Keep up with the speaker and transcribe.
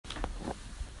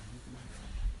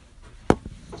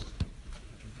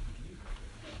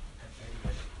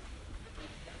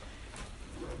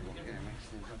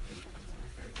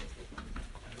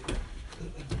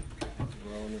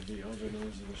the other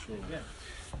knows of the shul. Yeah.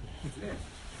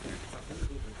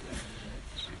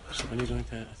 So when are you going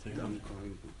to?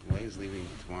 Way's leaving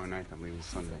tomorrow night. I'm leaving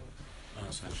Sunday.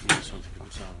 So I should do something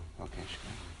from Sal. Okay,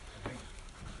 sure.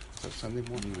 So Sunday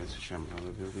morning, Mr. Shem,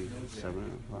 it'll be 7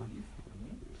 o'clock.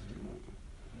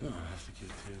 No, I have to give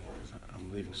it to you. I'm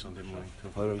leaving Sunday morning too.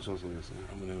 Oh, I'm supposed to leave Sunday.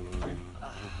 I'm going to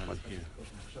have here.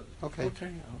 Okay.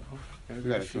 Okay. I'll You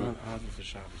got it, sure. I'll have it for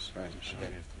Shabbos. Right. Shabbos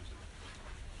Okay.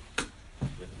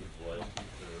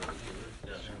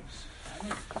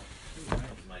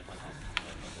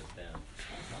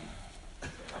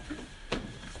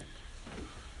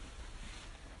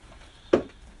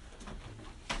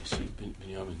 You see,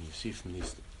 Binyamin, you see from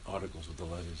these articles with the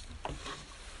letters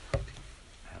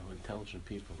how intelligent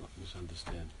people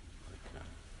misunderstand. Like,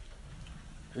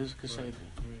 it is Keseda. Right.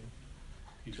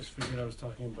 He just figured I was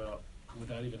talking about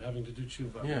without even having to do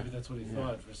tshuva. Yeah. Maybe that's what he Yeah.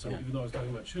 thought. For some, Yeah. even though I was talking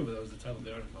about tshuva, that was the title of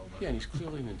the article. But Yeah, and he's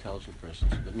clearly an intelligent person.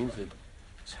 So that means that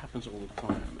this happens all the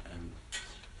time, and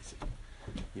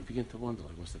you begin to wonder,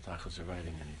 like, what's the tachlis of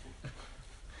writing anything?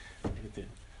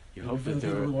 You hope for that the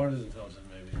there people are... who aren't as intelligent,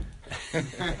 maybe.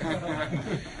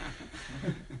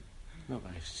 No,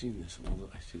 but I've seen this.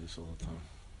 I see this all the time.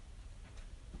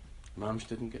 Moms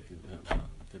didn't get.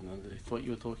 They thought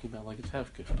you were talking about like it's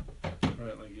Hefka.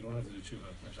 Right, like you don't have to do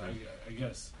tshuva. Actually, I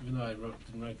guess, even though I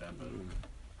didn't write that, but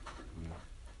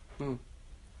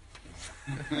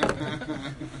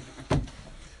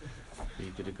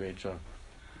You did a great job.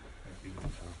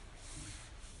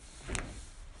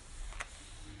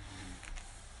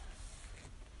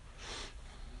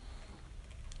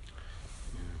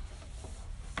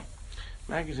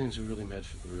 Magazines are really meant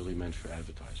for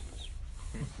advertisements.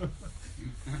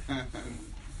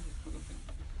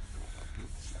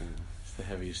 It's the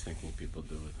heaviest thinking people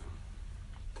do with them.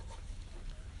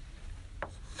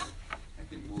 I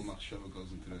think more machshava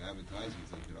goes into the advertisements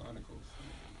than into the articles.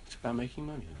 It's about making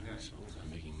money. Yeah. It's all about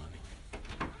making money.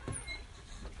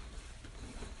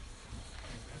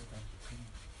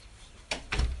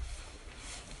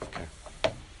 Okay.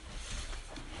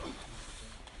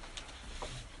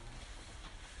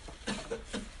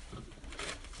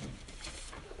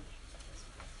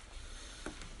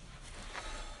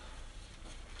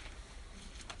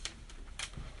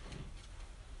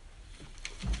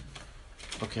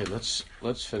 Okay,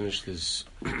 let's finish this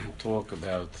talk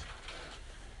about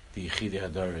the Yichidei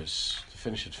Hadaris. To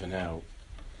finish it for now,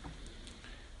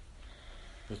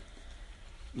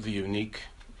 the unique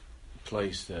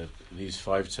place that these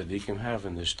 5 tzaddikim have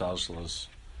in the shtalshalos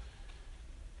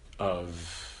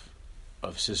of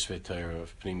Sisvei Torah,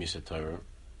 of Pnimis Torah.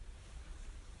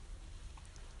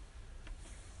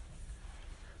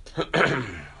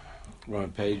 We're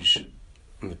on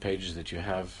the pages that you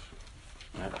have.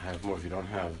 I have more if you don't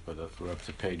have, but we're up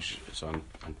to page. It's on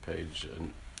page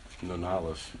Nun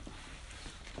Aleph.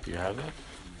 Do you have that?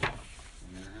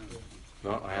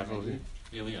 No, I have over here.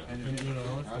 Yeah, we have.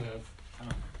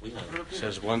 We have. It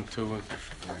says 1, 2, and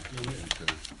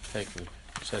take it.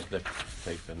 It says the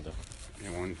take them.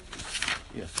 Yeah, 1,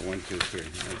 Yes. 1, 2, 3.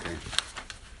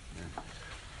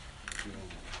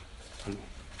 Okay.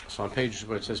 So on page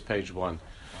where it says page 1,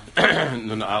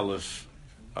 Nun Aleph.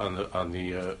 On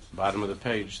the bottom of the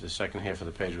page, the second half of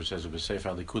the page, where it says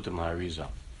B'Sefer Halikutim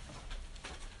Ha'arizal.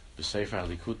 B'Sefer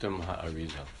Halikutim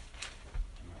Ha'arizal.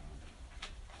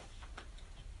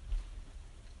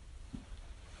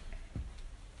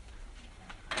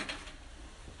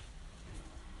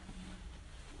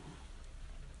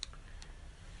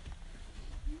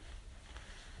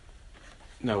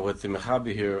 Now, what the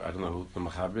Mechaber here, I don't know who the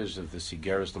Mechaber is, of the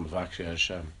Sigeres, the Mavakshi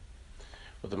Hashem.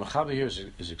 What the Mechaber here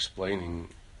is explaining.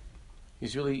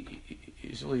 He's really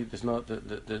there's not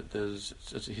there's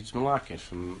it's malakit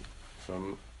from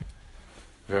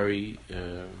very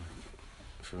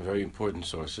important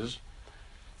sources.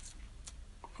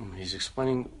 He's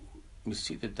explaining. We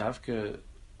see that Davka,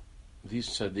 these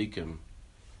tzaddikim,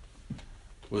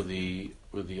 were the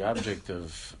object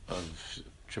of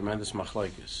tremendous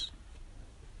machlokes.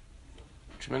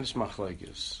 Tremendous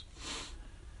machlokes.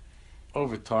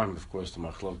 Over time, of course, the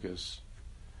machlokes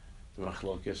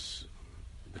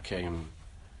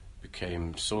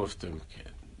became softer,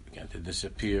 began to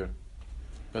disappear.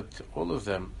 But all of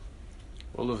them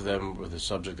were the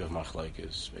subject of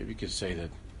machlokes. Maybe you could say that.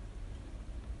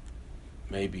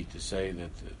 Maybe to say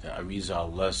that the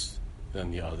Arizal less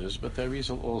than the others, but the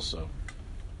Arizal also.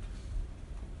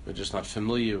 We're just not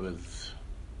familiar with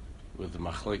the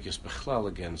machlokes bechlal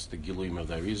against the Giluim of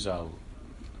the Arizal.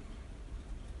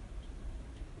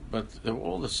 But they were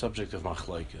all the subject of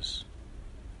machlokes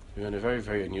in a very,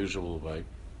 very unusual way.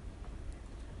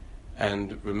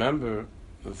 And remember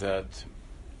that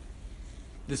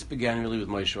this began really with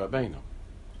Moshe Rabbeinu.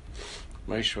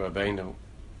 Moshe Rabbeinu,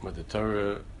 with the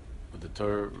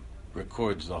Torah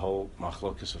records the whole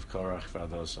machlokas of Korach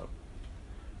v'Adaso,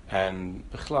 and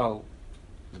Bechlal,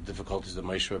 the difficulties that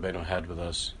Moshe Rabbeinu had with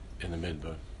us in the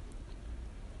Midbar.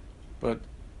 But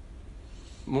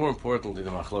more importantly,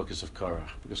 the machlokas of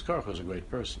Korach, because Korach was a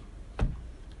great person.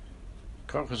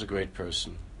 Korach was a great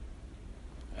person,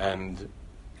 and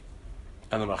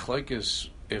the machlokes,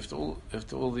 after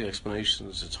all the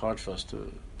explanations, it's hard for us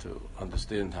to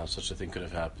understand how such a thing could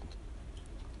have happened.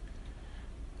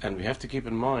 And we have to keep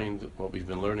in mind what we've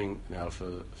been learning now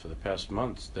for the past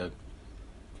months, that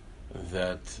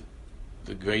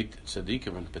the great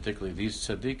tzaddikim, and particularly these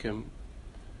tzaddikim,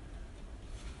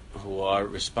 who are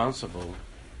responsible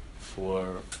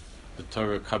for the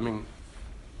Torah coming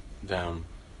down,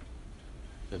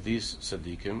 that these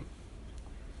tzaddikim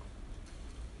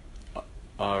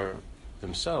are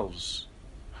themselves,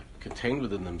 contained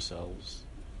within themselves,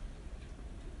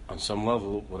 on some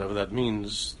level, whatever that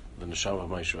means, the neshama of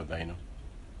Moshe Rabbeinu.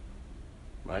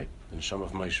 Right? The neshama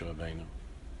of Moshe Rabbeinu.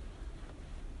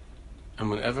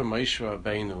 And whenever Moshe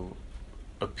Rabbeinu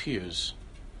appears,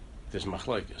 there's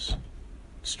machlokes.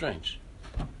 It's strange.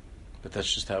 But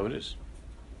that's just how it is.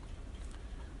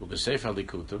 U'b'sefer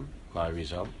Likutim,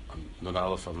 La'arizal, Nun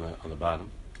Aleph on the bottom,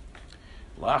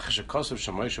 La'achash HaKosav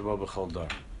Shemoshe Bo B'chol Dar.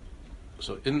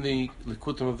 So in the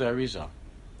Likutim of the Arizal,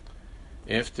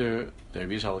 after the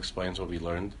Arizal explains what we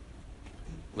learned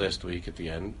last week at the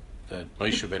end, that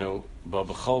Moshe Rabbeinu Bo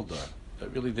B'chol Dar, that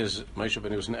really there's Moshe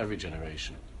Rabbeinu was in every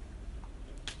generation.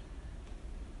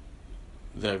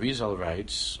 The Arizal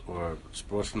writes, or it's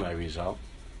brought from the Arizal,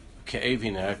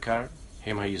 Ke'evi Ne'akar,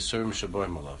 Hem HaYisurim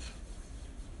Shaboim Alav.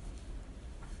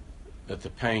 That the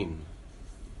pain,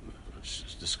 which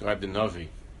is described in Novi,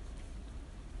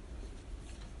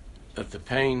 that the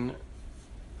pain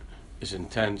is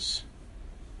intense,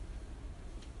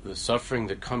 the suffering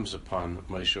that comes upon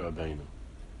Moshe Rabbeinu.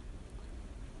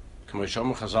 K'mo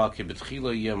shomer Chazal ki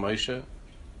b'tchila yeh Moshe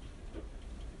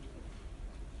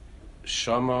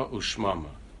Shama Ushmama.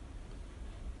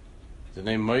 The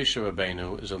name Moshe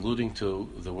Rabbeinu is alluding to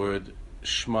the word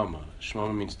Shmama.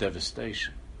 Shmama means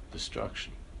devastation,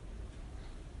 destruction.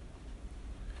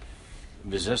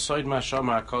 V'zesoid ma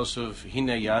Shama HaKosav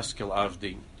hine yaskel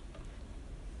avdi.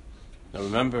 Now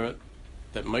remember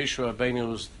that Moshe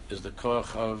Rabbeinu is the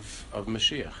koach of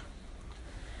Mashiach.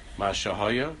 Ma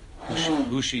shahaya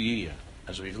hu sheyiyah,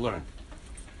 as we've learned.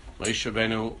 Moshe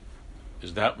Rabbeinu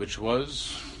is that which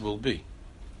was, will be.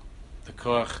 The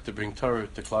koach to bring Torah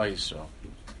to Klal Yisrael.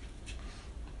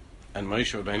 And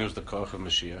Moshe Rabbeinu is the koach of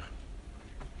Mashiach.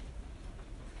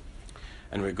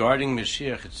 And regarding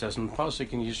Mashiach, it says in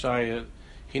Pasuk in Yeshaya,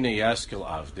 Hine Yaskel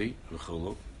Avdi,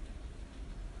 V'chulu.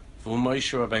 V'hu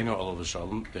Moshe Rabbeinu Olav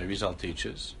Shalom, the Arizal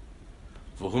teaches,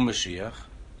 V'hu Mashiach,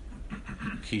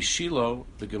 Ki Shilo,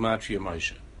 the Gematria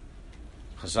Moshe.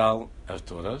 Chazal have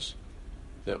taught us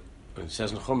that when it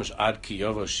says in Chumash Ad Ki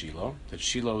Yovo Shilo, that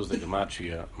Shilo is the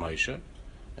Gematria Moshe,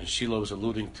 and Shilo is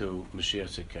alluding to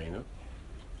Mashiach Tzidkenu.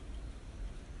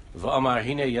 V'amar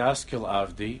Hine Yaskel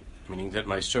Avdi, meaning that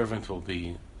my servant will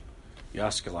be,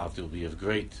 Yaskel Avdi will be of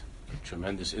great,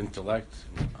 tremendous intellect,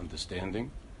 understanding.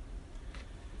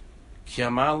 Ki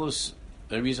Amalus,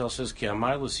 the Arizal says, Ki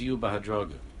Amalus Yu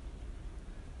Bahadroga.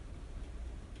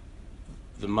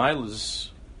 The Milas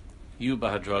Yu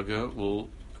Bahadroga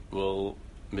will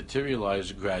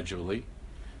materialize gradually,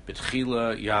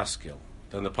 B'tchila Yaskel.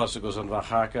 Then the pasuk goes on,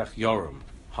 V'achakach Yoram,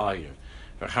 higher.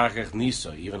 V'achakach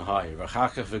Nisa, even higher.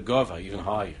 V'achakach V'gova, even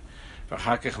higher.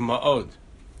 V'achakach Ma'od,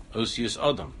 Osius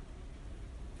Adam.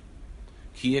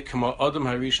 Kiye Kama Adam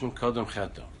Harishon Kodam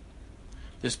Cheto.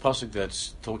 This pasuk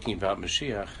that's talking about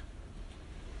Mashiach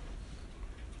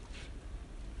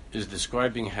is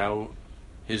describing how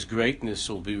his greatness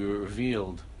will be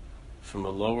revealed from a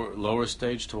lower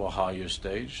stage to a higher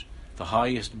stage, the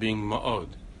highest being Ma'od,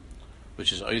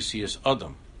 which is Osius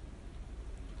Adam.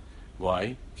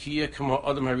 Why? Kiye Kama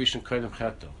Adam Harishon Kodam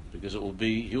Cheto. Because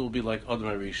he will be like Adam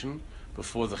Harishon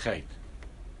before the Chet.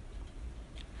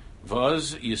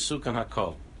 Vaz Yisukan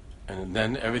Hakol. And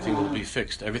then everything will be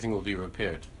fixed, everything will be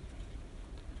repaired.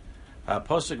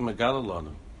 Pasuk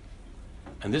Megalalanu.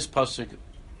 And this pasuk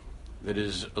that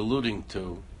is alluding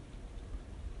to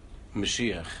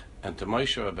Mashiach and to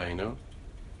Moshe Rabbeinu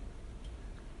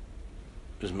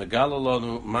is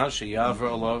Megalalanu Masha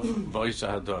Yavra Alav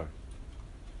V'Oisa Hadar.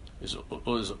 Is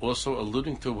also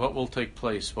alluding to what will take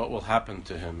place, what will happen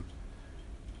to him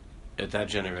at that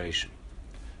generation.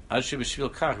 Ad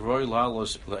shebishvil kach roi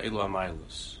lalos la'elu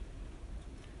hamaylos.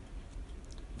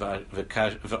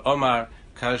 V'omar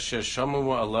kasher shamu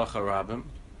alecha rabim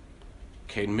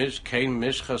Kein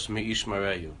mishchas meish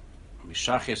mareyu,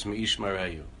 mishaches meish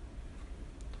mareyu.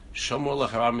 Shamor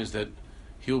lacharam is that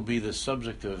he will be the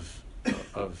subject of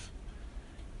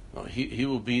no, he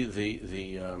will be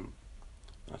the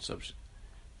not subject.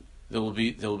 There will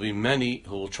be many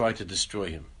who will try to destroy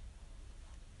him.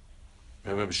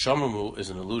 Remember, Shamamu is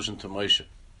an allusion to Moshe.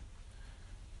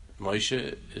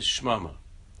 Moshe is Shmama.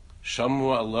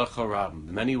 Shamu Alecha Rab.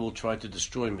 Many will try to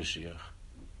destroy Mashiach,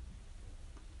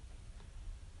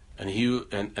 and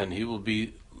he will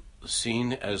be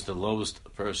seen as the lowest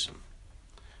person.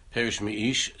 Perish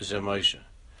Meish ze Moshe.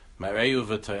 Mareyu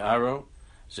v'tayaro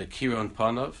ze kiron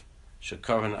panav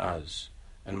shekaran az.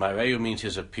 And Mareyu means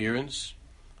his appearance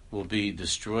will be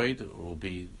destroyed, will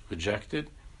be rejected.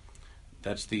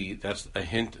 That's a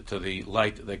hint to the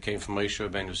light that came from Moshe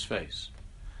Rabbeinu's face.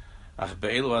 Ach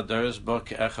be'elu adares ba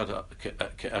ke'achad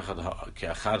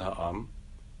ha'am.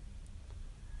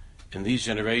 In these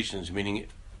generations, meaning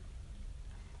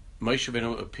Moshe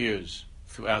Rabbeinu appears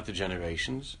throughout the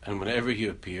generations, and whenever he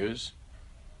appears,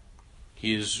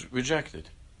 he is rejected.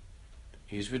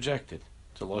 He is rejected.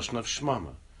 It's a lashon of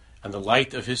shmama, and the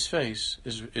light of his face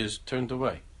is turned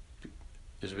away,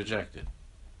 is rejected.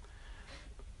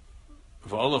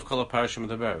 V'olav kol ha'parashim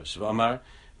medaberes. V'amar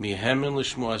mihemen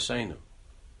l'shmu aseinu.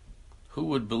 Who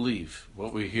would believe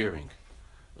what we're hearing?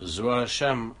 Zura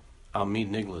Hashem al mid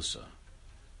niglasa.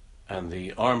 And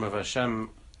the arm of Hashem,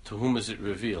 to whom is it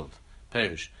revealed?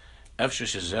 Perish. Efshe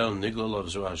shezel niglal of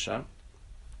Zura Hashem.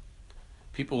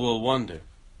 People will wonder,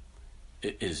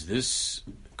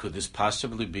 could this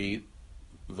possibly be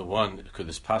the one, could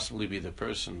this possibly be the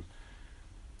person,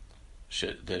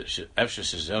 Efshe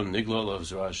shezel niglal of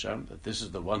Zura Hashem, that this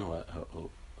is the one who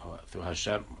through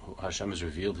Hashem has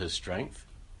revealed his strength?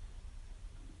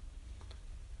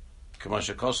 But it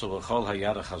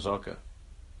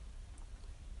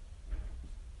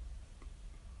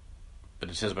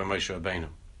says by Moshe Rabbeinu,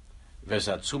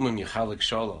 "V'zatzumim yichalik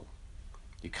sholol,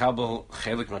 yikabel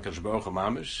chelik makadosh baruch hu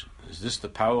mamish." Is this the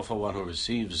powerful one who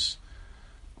receives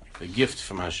the gift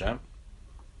from Hashem?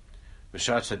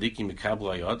 V'shat tzadikim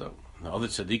yikabel ayado. The other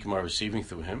tzadikim are receiving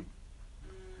through him.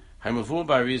 Haimavur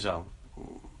by Rizal,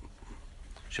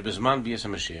 shebizman b'yis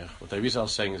HaMashiach. What the Rizal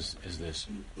is saying is this: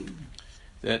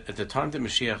 that at the time that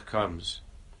Mashiach comes,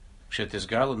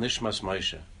 Shetizgal Nishmas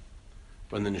Moshe,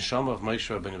 when the neshama of Moshe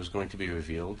Rabbeinu was going to be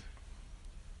revealed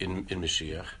in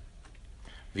Mashiach,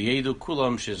 V'yedu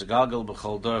kulam shezgalgal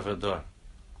b'chol dor v'dor,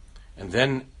 and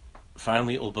then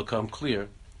finally it will become clear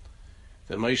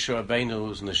that Moshe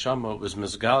Rabbeinu's neshama was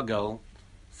mizgalgal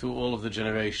through all of the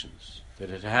generations,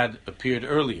 that it had appeared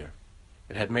earlier,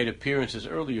 it had made appearances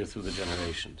earlier through the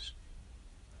generations.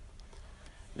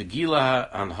 The Gila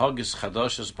and Hagis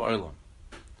Chadashas Ba'olam.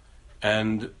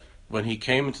 And when he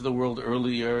came into the world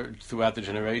earlier throughout the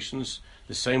generations,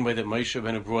 the same way that Moshe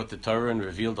Rabbeinu brought the Torah and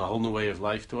revealed a whole new way of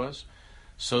life to us,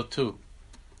 so too,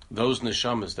 those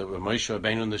neshamas that were Moshe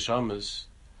Rabbeinu neshamas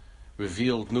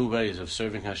revealed new ways of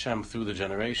serving Hashem through the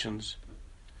generations.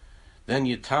 Then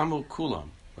Yitamu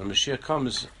Kulam, when Mashiach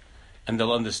comes, and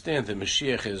they'll understand that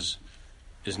Mashiach is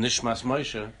Nishmas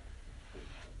Moshe.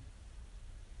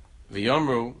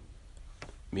 V'yomru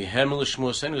mihem l'shmu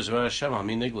asenu zvar Hashem al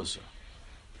mi niglasa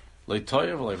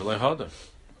le'toyev le'hada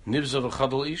nivza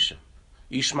v'chadol isha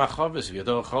ish machavis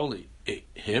v'yado choli.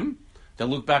 Him? They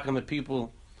look back on the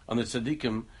people, on the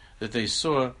tzaddikim that they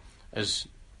saw as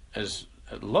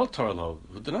lo Torah,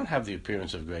 who did not have the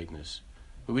appearance of greatness,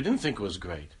 who we didn't think was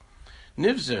great.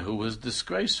 Nivza, who was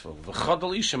disgraceful.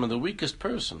 V'chadol isham, and the weakest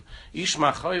person. Ish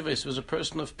machavis was a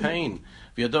person of pain.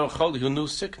 V'yado choli, who knew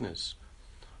sickness.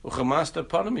 Uchamaster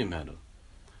paramimenu.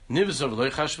 Nivzav lo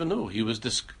chashvenu. He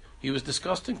was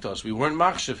disgusting to us. We weren't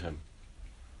machshav him.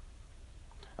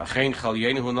 Achein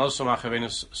chalyenu hu nosom achavenu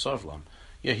sovlam.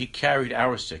 Yeah, he carried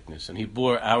our sickness and he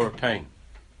bore our pain.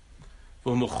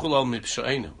 V'muchulal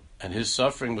mipshoenu. And his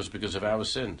suffering was because of our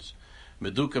sins.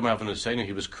 Medukam avanuseinu.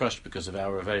 He was crushed because of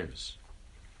our aveiros.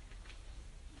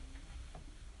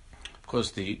 Of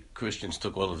course, the Christians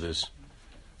took all of this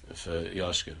for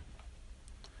Yashka.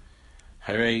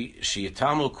 Hare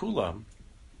sheyitamu kulam.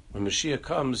 When Mashiach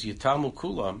comes, yitamu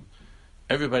kulam.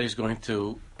 Everybody's going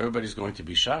to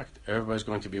be shocked. Everybody's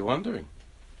going to be wondering.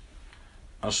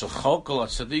 We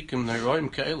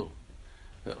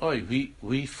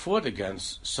fought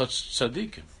against such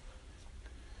tzaddikim.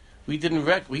 We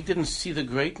didn't see the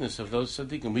greatness of those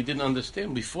tzaddikim. We didn't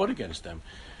understand. We fought against them.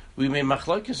 We made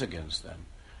machlokes against them.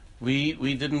 We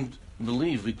didn't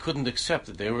believe. We couldn't accept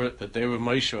that they were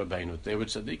Moshe Rabbeinu. That they were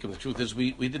tzaddikim. The truth is,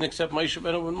 we didn't accept Moshe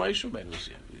Rabbeinu when Moshe Rabbeinu was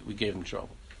here. We gave him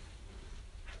trouble.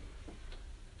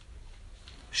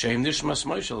 Sheim nishmas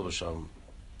Moshe l'v'shalom.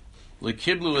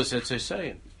 Lekiblu is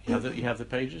saying. You have the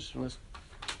pages from this?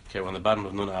 Okay, we're on the bottom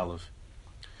of Nun Aleph.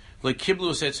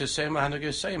 Lekiblu is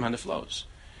saying and it flows.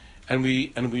 And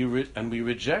we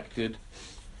rejected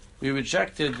their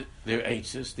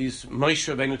eitzes, these Moshe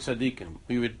Rabbeinu tzaddikim.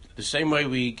 The same way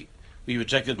we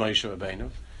rejected Moshe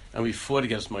Rabbeinu, and we fought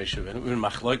against Moshe Rabbeinu. We were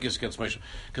machlokes against Moshe,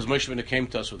 because Moshe Rabbeinu came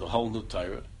to us with a whole new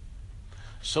Torah.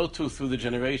 So too, through the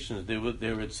generations, there were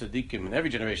tzaddikim. In every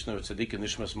generation, there were tzaddikim,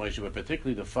 Nishmas Moshe, but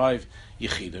particularly the 5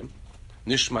 Yechidim,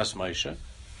 Nishmas Moshe.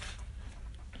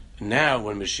 Now,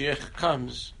 when Mashiach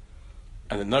comes,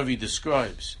 and the Navi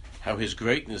describes how his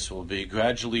greatness will be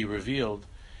gradually revealed,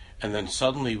 and then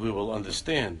suddenly we will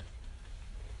understand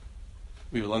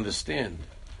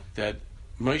that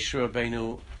Moshe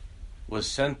Rabbeinu was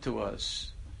sent to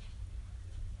us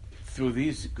through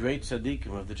these great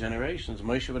tzaddikim of the generations.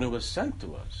 Moshe Rabbeinu was sent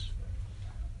to us.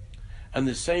 And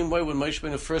the same way when Moshe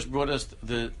Rabbeinu first brought us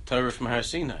the Torah from Har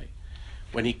Sinai,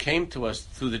 when he came to us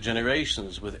through the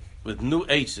generations with new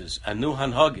eitzes and new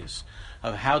hanhagis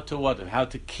of how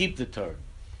to keep the Torah,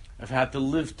 of how to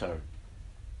live Torah.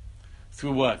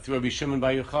 Through what? Through Rabbi Shimon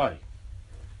Bar Yochai,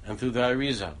 and through the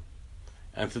Arizal,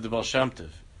 and through the Baal Shem Tov,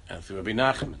 and through Rabbi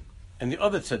Nachman, and the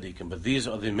other tzaddikim. But these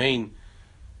are the main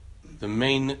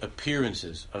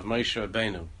appearances of Moshe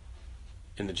Rabbeinu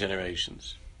in the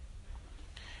generations.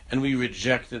 And we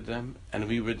rejected them, and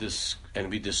we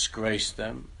disgraced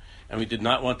them, and we did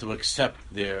not want to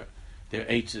accept their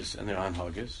eitzes and their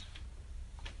anhagas.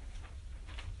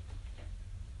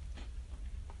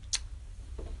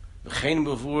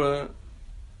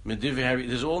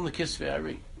 There's all in the Kisvei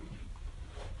Ari.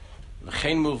 What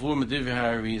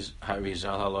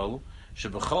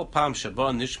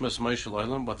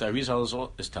the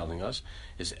Arizal is telling us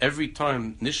is every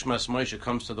time Nishmas Moshe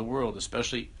comes to the world,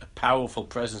 especially a powerful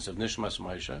presence of Nishmas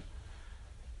Moshe,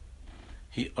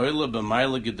 he oila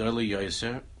b'mayla gedola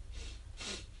yoser.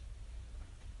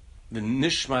 The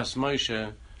Nishmas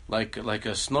Moshe, like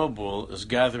a snowball, is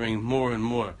gathering more and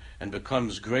more and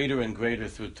becomes greater and greater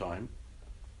through time.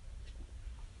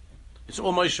 It's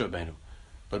all Moshe Rabbeinu,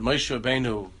 but Moshe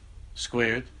Rabbeinu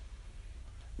squared,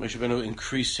 Moshe Rabbeinu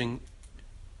increasing.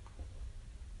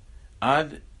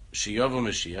 Ad Sheyavo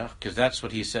Mashiach, because that's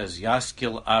what he says.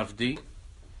 Yaskil Avdi,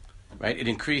 right? It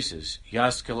increases.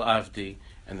 Yaskil Avdi,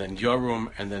 and then Yorum,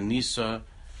 and then Nisa,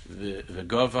 the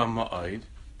Gova Ma'od.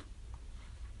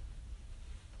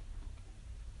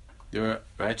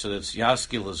 Right, so that's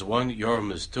Yaskil is 1,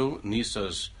 Yoram is 2, Nisa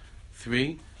is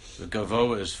 3, the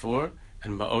Gavoa is 4,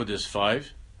 and Ma'od is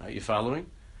 5. Are you following?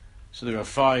 So there are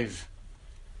five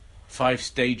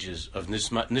stages of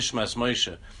Nishmas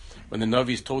Moshe. When the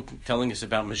Navi is telling us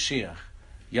about Mashiach,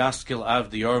 Yaskil,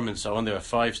 Avdi, Yoram, and so on, there are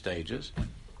 5 stages.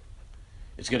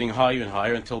 It's getting higher and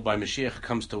higher until by Mashiach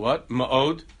comes to what?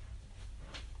 Ma'od.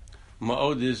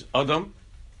 Ma'od is Adam.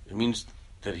 It means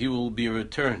that he will be a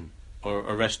return or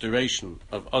a restoration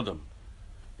of Adam.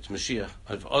 It's Mashiach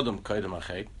of Adam Kaidam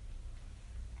Achet.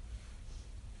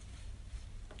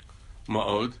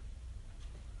 Ma'od.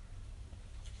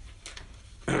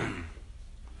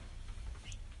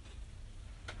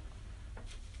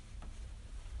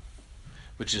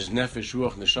 Which is Nefesh,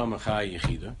 Ruach, Neshama, Chai,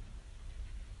 Yechida.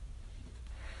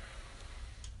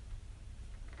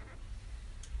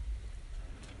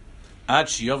 Ad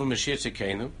Sheyov Mashiach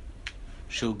Tzekenu,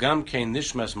 Shul Gam Kein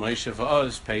Nishmas Moshe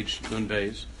Va'oz, page Nun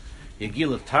Beis,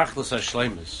 Yegil of Tachlis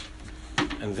HaShleimus.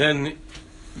 And then,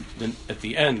 at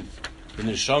the end, the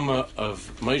Neshama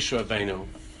of Moshe Rabbeinu,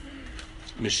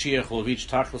 Mashiach will reach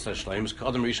Tachlis HaShleimus,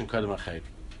 Kadam Rishon Kadam Achet.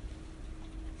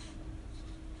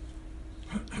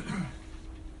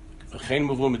 V'chein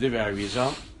Muvur Medivei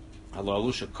Arizal,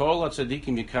 Halalu Shekol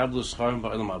HaTzadikim Yikablu Scharim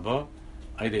Ba'olam Haba,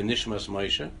 Aydei Nishmas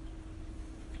Moshe,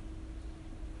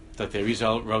 that the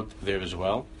Arizal wrote there as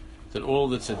well, that all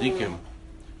the tzaddikim,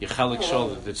 Yechalik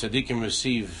Shol, the tzaddikim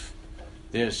receive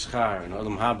their schar and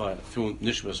Olam Haba through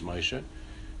Nishmas Moshe.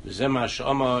 Zema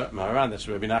Sh'omar Maharan, that's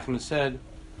what Rabbi Nachman said.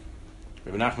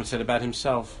 Rabbi Nachman said about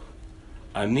himself,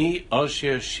 Ani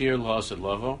Osher Shir La'asad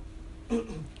Lavo,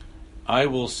 I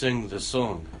will sing the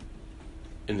song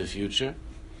in the future.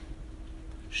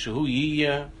 Shehu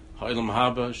Yiyah Ha'olam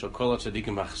Haba Sh'kol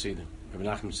HaTzaddikim HaChasidim. Rabbi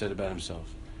Nachman said about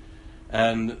himself.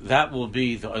 And that will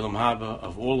be the Olam Haba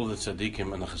of all of the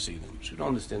tzaddikim and the chassidim. So you don't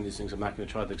understand these things. I'm not going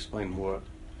to try to explain more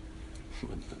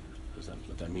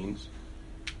what that means.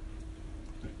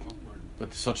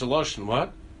 But such a lashon, what?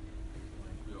 It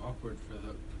would be awkward for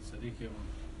the tzaddikim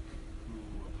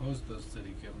who opposed those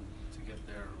tzaddikim to get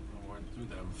their reward through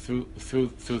them.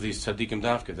 Through these tzaddikim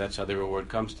dafka. That's how the reward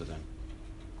comes to them.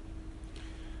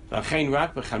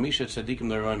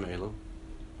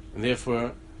 And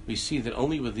therefore, we see that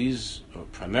only with these, or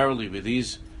primarily with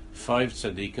these 5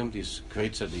 tzaddikim, these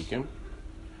great tzaddikim,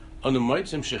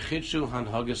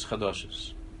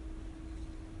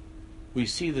 we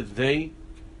see that they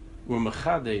were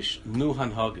mechadesh new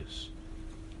hanhagas.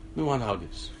 New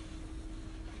hanhagas.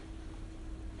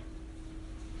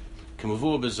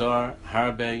 K'mavu b'zar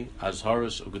harbe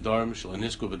azharos ugedarim shel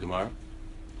anisku b'gemar.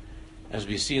 As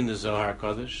we see in the Zohar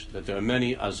Kodesh, that there are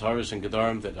many azharos and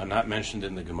gedarim that are not mentioned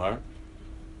in the Gemara.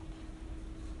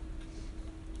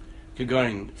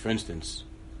 Kegarin, for instance,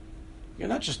 you're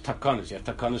not just takanas. You have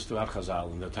takanas throughout Chazal,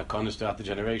 and there are takanas throughout the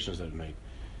generations that are made.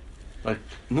 But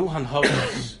nu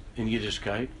hanhagas in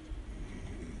Yiddishkeit.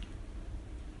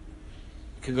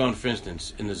 Kegarin, for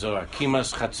instance, in the Zohar,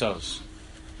 kimas chatzos.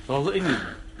 The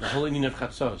whole Indian of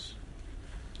chatzos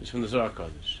is from the Zohar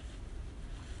Kodesh.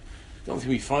 The only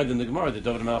thing we find in the Gemara that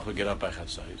David Melech would get up by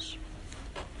chatzos.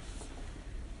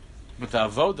 But the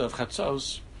avodah of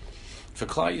chatzos for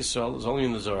Klal Yisrael is only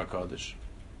in the Zohar Kodesh.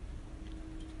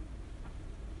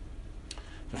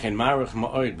 V'chein marach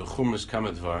ma'od b'chumras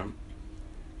kama dvarim,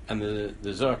 and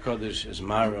the Zohar Kodesh is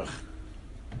marach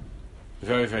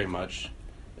very, very much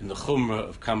in the chumrah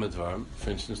of kama dvarim.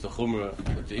 For instance, the chumrah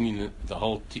that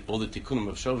all the tikkunim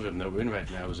of Shovim that we're in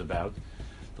right now is about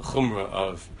the chumrah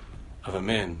of a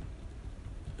man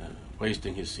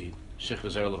wasting his seed. Shech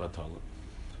v'zer levatala.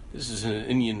 This is an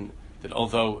Indian that,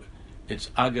 although it's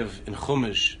agav in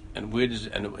Chumash, and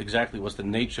exactly what's the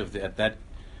nature of that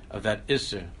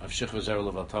isser of shech v'zer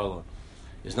levatala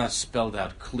is not spelled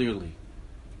out clearly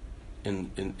in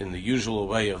the usual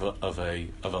way of a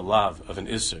lav of an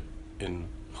isser in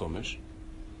Chumash,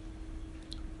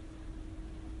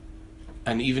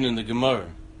 and even in the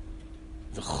Gemara,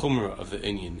 the chumrah of the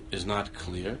Indian is not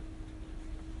clear.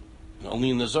 And only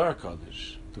in the Zohar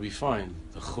Kodesh do we find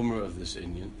the chumrah of this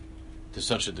Indian to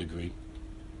such a degree.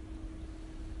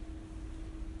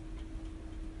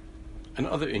 And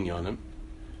other inyanim,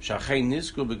 shachei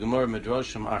nizku b'gemara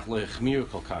medrashim ach lo yechmir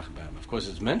kol kach b'hem. Of course,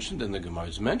 it's mentioned in the Gemara,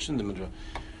 it's mentioned in the Midrash,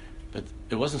 but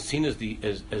it wasn't seen as the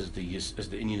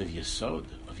Indian of Yesod,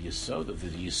 of the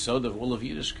Yesod of all of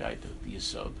Yiddishkeit, of the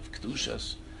Yesod of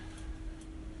Kedushas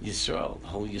Yisrael, the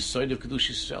whole Yesod of Kedush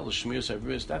Yisrael, the Shmir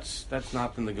Sabris. That's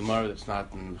not in the Gemara. That's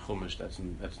not in Chumash. That's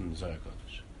in the Zohar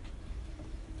Kodesh.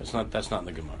 That's not in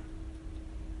the Gemara.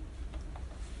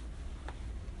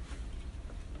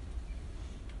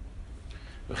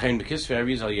 There's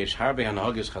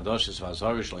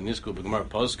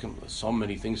so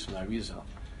many things from the Arizal.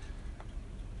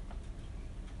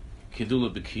 Kidula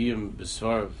Bekiyim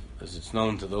Besvarv, as it's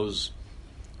known to those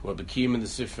who are Bekiyim in the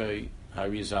Sifrei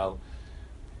Arizal.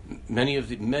 Many of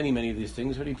these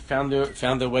things already found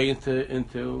their way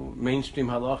into mainstream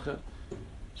halacha.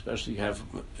 Especially you have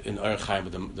in Orach Chaim,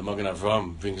 the Magen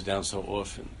Avram brings down so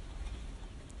often,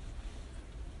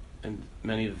 and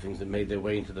many of the things that made their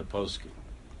way into the poskim.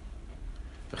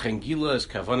 The Chengila is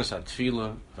kavanas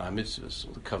atfila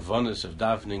v'amitzvus. The kavanas of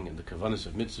davening and the kavanas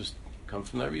of mitzvahs come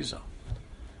from the Arizal.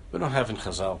 We don't have in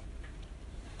Chazal.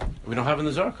 We don't have in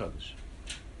the Zohar Kodesh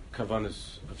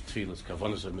kavanas of tefillas,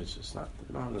 kavanas of mitzvahs.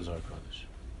 We don't have in the Zohar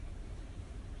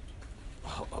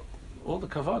Kodesh. All the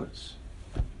kavanas.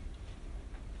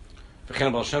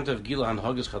 V'chein Baal Shem Tov gila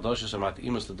hanhagas chadashos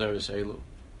amat'imas l'doros elu.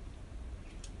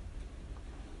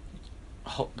 A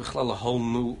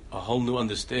whole new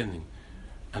understanding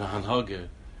and a hanhaga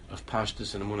of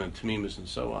pashtus and emunah and tmimus and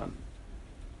so on.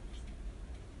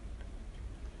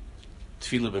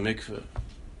 Tefillah b'mikveh.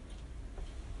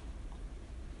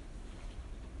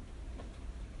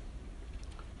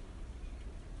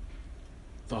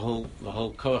 The whole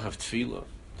koach of tefillah,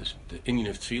 the inyan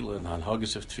of tefillah and the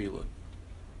hanhagas of tefillah.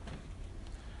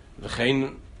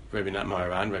 V'chein Rabbi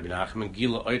Maharan, Rabbi Nachman,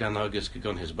 gila oid hanhagas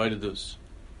gegon his bodedus.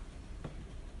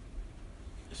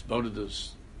 His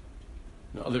bodedus.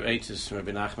 The other eight is from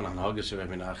Rabbi Nachman, hanhagas of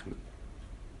Rabbi Nachman.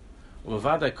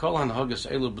 Uvavadai kol hanhagas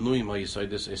elu b'nuyim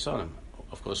ha'yisoidis esonim.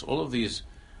 Of course, all of these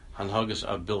hanhagas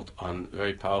are built on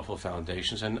very powerful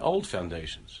foundations and old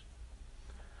foundations.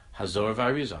 Hazor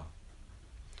v'Arizal.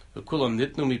 V'kulam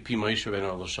nitnu mipi Moshe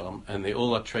Rabbeinu Elosham, and they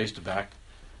all are traced back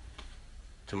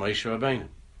to Moshe Rabbeinu.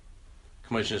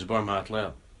 K'moshe Nizbar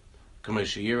Ma'atlel.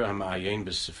 K'moshe Yira ha'ma'ayin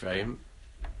b'sifreim.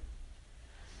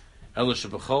 Elosh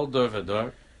b'chol dor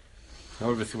v'dor.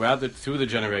 However, through the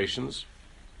generations,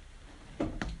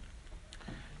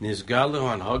 Nizgalu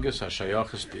hanhagas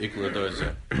hashayachas be'ikla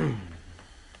dorzeh.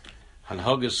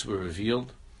 Hanhagas were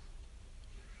revealed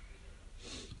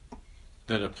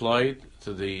that applied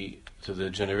to the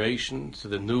generation, to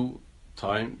the new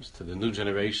times, to the new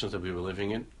generations that we were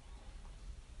living in.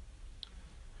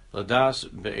 Ladas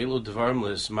be'elu dvarim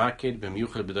le'ismaked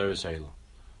b'myuchad b'doros elu.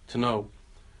 to know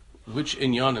which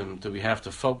inyanim do we have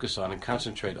to focus on and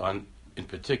concentrate on in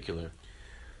particular,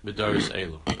 b'daris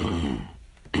elu.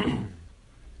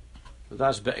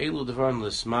 That's be'elu devarim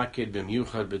l'smakid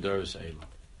b'myuchad b'daris elu.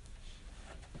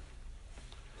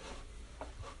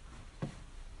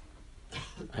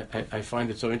 I find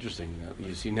it so interesting.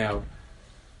 You see now,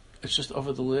 it's just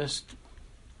over the last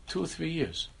 2 or 3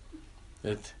 years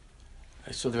that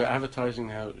so they're advertising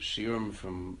now shiurim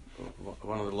from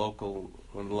one of the local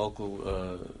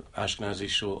Ashkenazi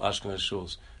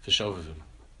shuls for Shovavim.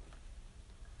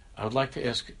 I would like to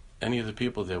ask any of the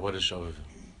people there, what is Shovavim?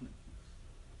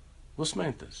 What's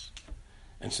meant this?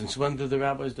 And since when did the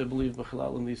rabbis they believe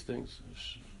b'chalal in these things?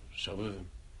 Shovavim.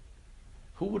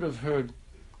 Who would have heard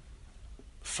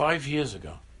 5 years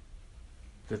ago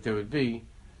that there would be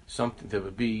something, there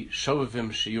would be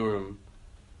Shovavim shiurim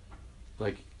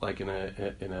like in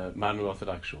a modern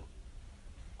Orthodox shul,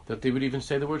 that they would even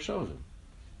say the word Shovavim.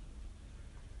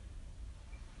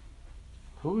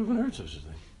 Who even heard such a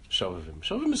thing? Shovavim.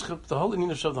 Shovavim is the whole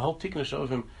Indian of Shovavim, the whole tikkun of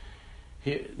Shovavim.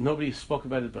 Here, nobody spoke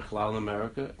about it b'chalal in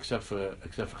America except for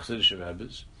Chassidish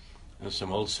rabbis and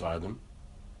some old Svardim.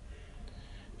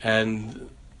 And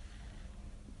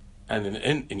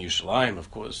in Yerushalayim, of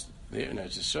course, there in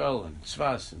Eretz Yisrael and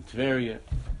Tzvas and Tveria,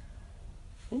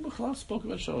 who b'chalal spoke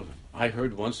about Shovavim? I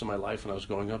heard once in my life when I was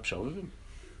growing up Shovavim.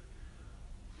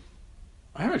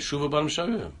 I heard Shuva B'am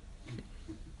Shovavim.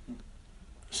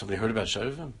 Somebody heard about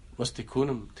Shovavim? What's tikkun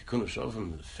of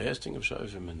Shovavim? The fasting of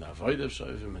Shovavim and the avodah of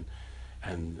Shovavim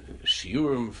and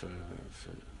shiurim for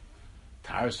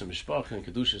Taharas and Mishpach and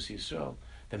Kedushas Yisrael.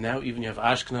 That now even you have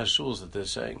Ashkenaz shuls that they're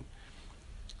saying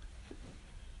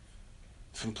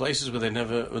from places where they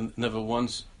never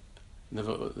once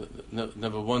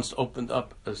opened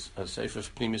up a sefer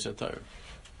of Pnimis HaTorah.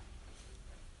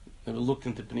 Never looked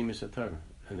into Pnimis HaTorah.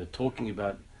 And they're talking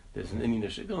about there's an Indian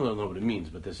Yeshiva. They don't know what it means,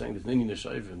 but they're saying there's an Indian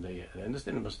Yeshiva, and they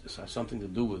understand it must have something to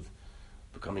do with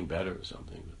becoming better or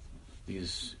something with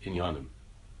these inyanim.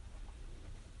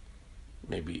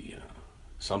 Maybe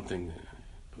something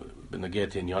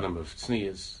b'negeh to inyanim of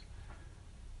tznius.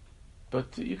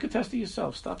 But you could test it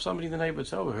yourself. Stop somebody in the neighborhood.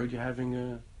 Say, I heard you're having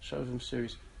a Shovavim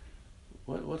series.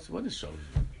 What is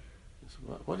Shovavim?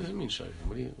 What does it mean,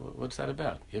 Shovavim? What's that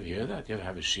about? You ever hear that? You ever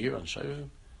have a shir on Shovavim?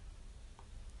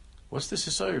 What's this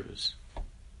service?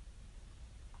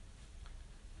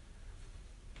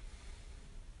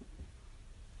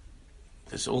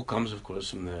 This all comes, of course,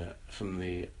 from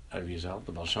the Arizal.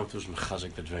 The Baal Shem Tov was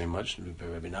mechazik that very much. And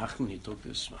Rabbi Nachman, he took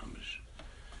this mamish,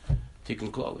 Tikkun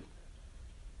Klali,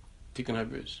 Tikkun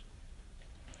Habris,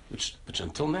 which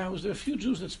until now was there a few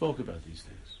Jews that spoke about these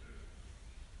things.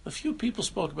 A few people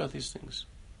spoke about these things.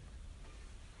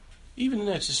 Even in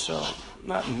Eretz Yisrael,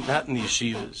 not in the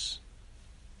yeshivas.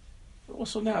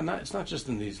 Also now, it's not just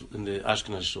in the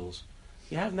Ashkenaz shuls.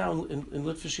 You have now in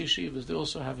Litvish yeshivas, they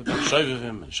also have about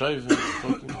Shovavim and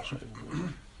talking about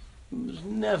Shovavim. There's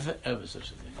never ever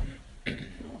such a thing.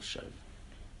 No Shovavim.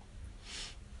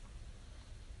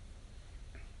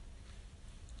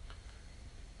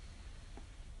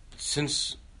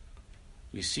 Since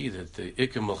we see that the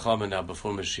Ikar Milchama now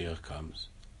before Mashiach comes,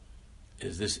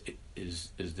 is this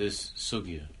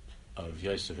sugya of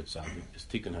Yosef Atzadik, is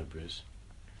Tikkun HaBris.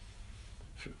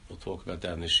 We'll talk about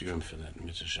that in the shiurim for that.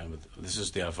 This is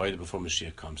the avodah before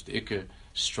Mashiach comes. The Ikar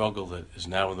struggle that is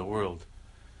now in the world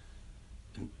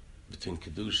between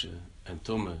Kedusha and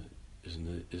Tumah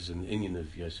is an inyan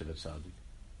of Yosef Atzadik.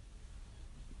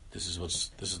 This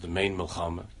is the main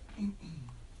Milchama.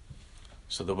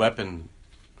 So the weapon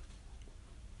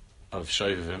of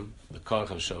Shovavim, the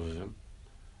Korach of Shovavim,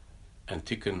 and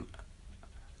Tikkun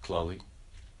Klali,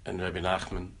 and Rabbi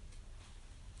Nachman,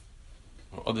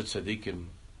 or other tzaddikim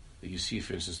that you see,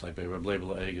 for instance, like by Reb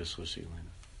Leibel Eiger,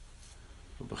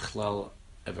 who Bechlal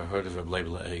ever heard of Reb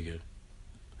Leibel Eiger?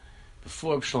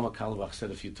 Before Shlomo Carlebach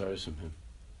said a few Torahs from him,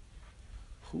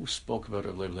 who spoke about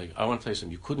Reb Leibel Eiger? I want to tell you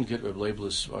something. You couldn't get Reb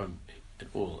Leibel's Svarim at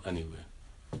all, anywhere.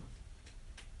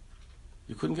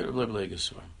 You couldn't get Reb Leibel Eiger's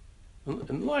Svarim.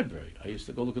 In the library. I used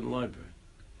to go look in the library.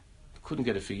 I couldn't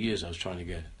get it for years. I was trying to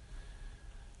get it.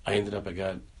 I ended up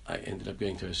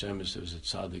going to a service. There was a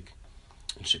tzaddik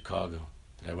in Chicago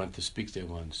that I went to speak there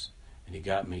once, and he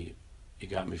got me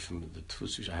from the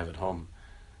tefus I have at home,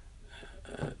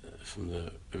 from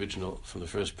the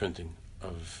first printing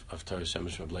of Torah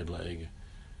Semes from Leibel Eiger.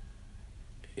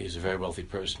 He's a very wealthy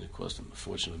person. It cost him a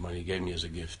fortune of money. He gave me as a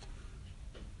gift.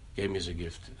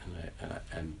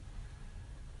 And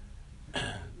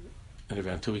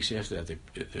around 2 weeks after that,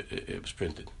 it was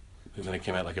printed. And then it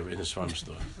came out like in a farm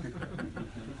store.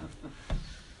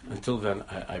 until then,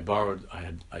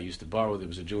 I used to borrow. There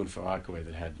was a Jew in Far Rockaway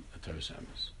that had a Torah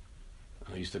Amos.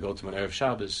 And I used to go to him on Erev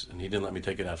Shabbos, and he didn't let me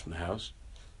take it out from the house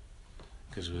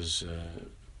because it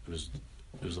was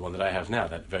the one that I have now,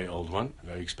 that very old one,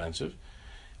 very expensive.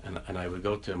 And I would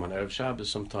go to him on Erev Shabbos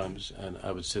sometimes, and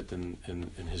I would sit in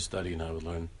his study, and I would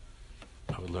learn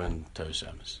Torah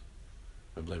Amos.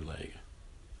 Reb Leib Le'ega.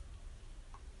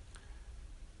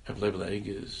 Reb Leib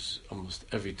Le'ega is almost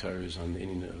every Torah is on the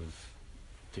Indian of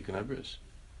Tikkun Abris,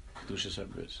 Kedushas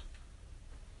Abris.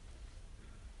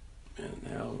 And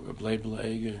now Reb Leib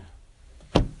Le'ega,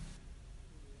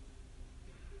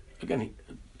 again,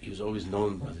 he was always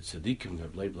known by the tzaddikim,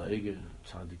 Reb Leib Le'ega,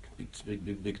 tzaddik,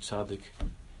 big tzaddik.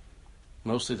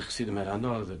 Mostly the Chassidim had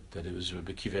Hana that it was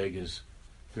Rabbi Akiva Eiger's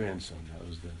grandson.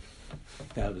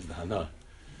 That was the Hana.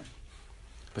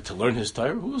 But to learn his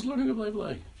Torah, who was learning Reb Leib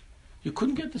Le'ega? You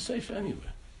couldn't get the Sefer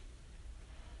anywhere.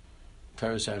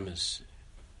 Torah Amos,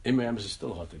 Imre Amos is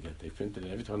still hard to get. They printed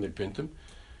it every time they print them.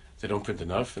 They don't print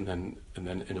enough, and then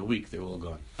in a week they're all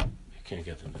gone. You can't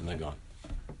get them, and they're gone.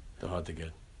 They're hard to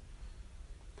get.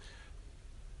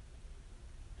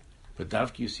 But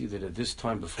Davki, you see that at this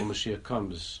time before Mashiach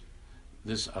comes,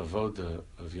 this avoda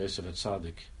of Yosef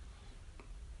HaTzadik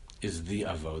is the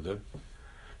avoda,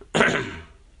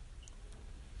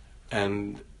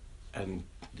 and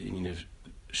the Indian of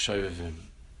Shovavim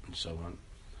and so on,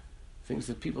 things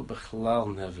that people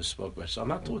b'chalal never spoke about. So I'm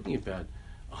not talking about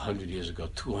 100 years ago,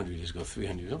 200 years ago,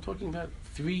 300 years ago. I'm talking about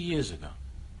 3 years ago,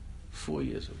 4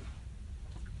 years ago.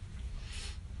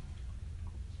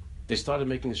 They started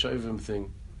making the Shovavim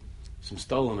thing. Some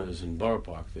Stoleners in Borough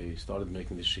Park, they started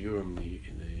making the Shiurim, the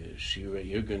Shiurei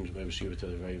Yirgun, maybe Shiur to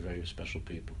the very, very special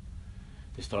people.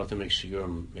 They started to make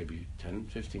Shiurim maybe 10,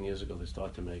 15 years ago. They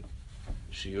started to make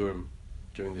Shiurim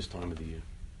during this time of the year.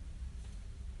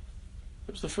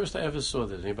 It was the first I ever saw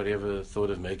that anybody ever thought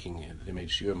of making it. They made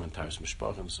Shiurim on Taras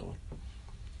Mishpach and so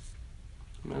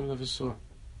on. I never saw. I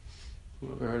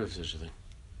never heard of such a thing.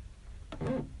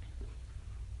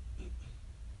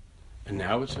 And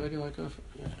now it's already like a...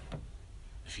 Yeah.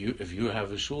 If you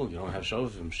have a shul and you don't have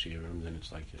Shovavim Shiurim, then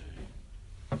it's like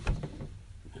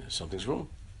something's wrong.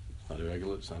 It's not a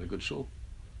regular. It's not a good shul.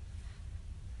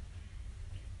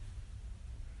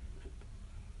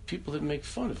 People that made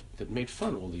fun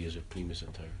all the years of Pnimis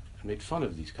and Torah, and made fun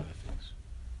of these kind of things.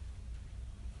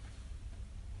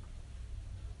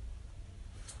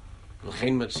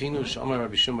 L'chein matzinu sh'amar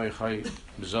Rabbi Shimon Bar Yochai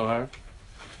b'Zohar,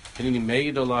 Hineni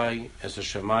meid olai as the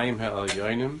Shemayim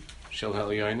ha'elyonim shel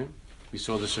ha'elyonim. We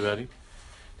saw this already.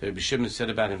 That Rabbi Shimon said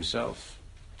about himself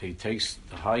that he takes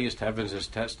the highest heavens as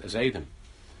test as Adam.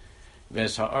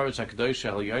 V'es ha'aretz ha'kadosh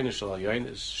ha'elyonim shel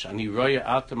ha'elyonim sh'ani roya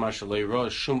ata ma shalei roya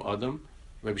shum adam.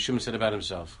 Rabbi Shimon said about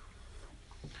himself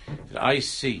that I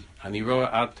see ani roya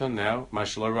ata now ma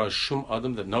shalei roya shum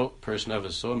adam that no person ever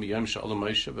saw miyom she'olam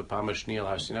Moshe b'pam ha'shniya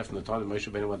Har Sinai from the time that Moshe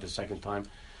Rabbeinu went the second time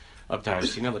up to Har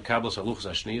Sinai l'kablas haluchos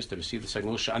ha'shniyos to receive the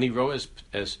second luch. Ani roya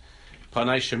as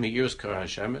panai shemi'irus kar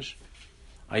ha'shemesh.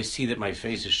 I see that my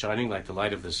face is shining like the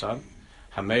light of the sun.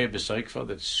 Hameir b'soikfa,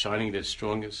 that's shining, that's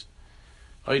strongest.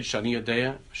 Oid shani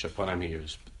yodea shapanai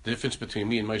mi'irus. The difference between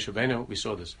me and Moshe Rabbeinu, we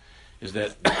saw this, is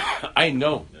that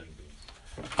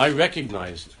I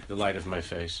recognize the light of my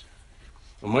face.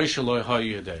 Moshe lo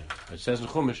yodea. It says in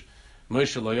Chumash,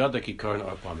 Moshe lo yada ki karan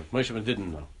arpanah. Moshe Rabbeinu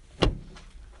didn't know.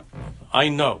 I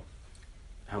know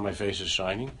how my face is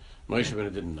shining. Moshe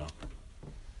Rabbeinu didn't know.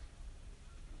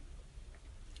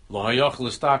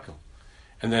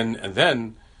 And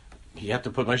then he had to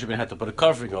put Moshe Rabbeinu had to put a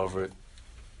covering over it.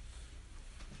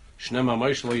 Shnema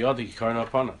Moshe lo yada ki karan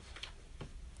arpanah.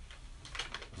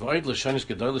 V'oid l'shanis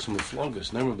gedolos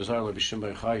muflogas. Nemer b'zar Rabbi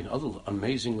Shimon Bar Yochai, and other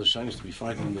amazing l'shanis to be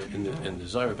found in the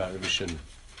Zohar about Rabbi Shimon.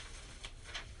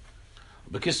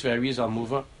 B'kisvei Arizal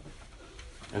Muva,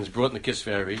 and it's brought in the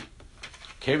Kisvei Ari.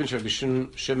 Kevin Rabbi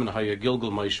Shimon haya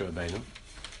Gilgal Moshe Rabbeinu.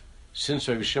 Since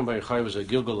Rabbi Shimon Bar Yochai was a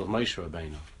Gilgal of Moshe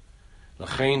Rabbeinu,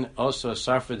 L'chein also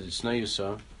Sarfed Itznei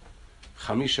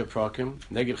Chamisha Prakim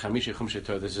Neged Chamisha Chumshe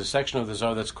Torah. There's a section of the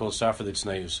Zohar that's called Sarfed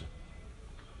Itznei,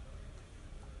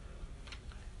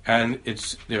 and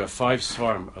there are 5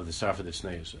 svarim of the Sarfed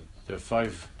Itznei. There are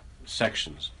 5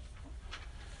 sections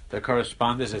that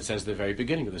correspond, as it says, the very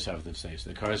beginning of the Sarfed Itznei.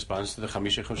 That corresponds to the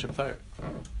Chamisha Chumshe Torah.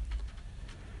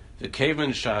 The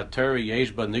Kaven Shah Torah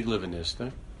Yesh Ba Nigla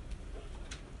V'Nister,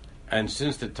 and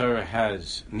since the Torah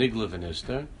has Nigla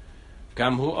V'Nister,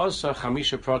 Gamhu also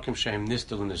Chamisha Prakim Shehem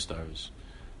Nistel Nistaros.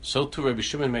 So too Rabbi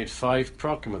Shimon made 5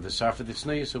 prakim of the Sarfed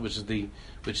Itznei,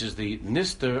 which is the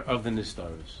Nister of the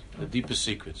Nistaros, the deepest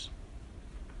secrets.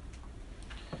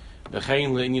 And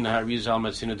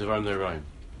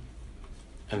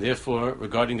And therefore,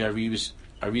 regarding the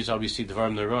Arizal, we see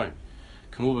Dvarim Neroim.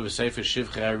 Kamu b'Sefer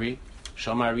Shivchei Ari,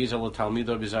 Shama Arizal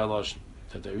l'Talmido b'Zay Lashon.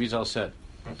 That the Arizal said,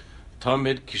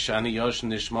 Tamid kishani yoshin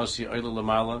nishmasi oila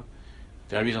lamala.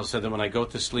 The Arizal said that when I go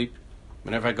to sleep,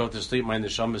 whenever I go to sleep, my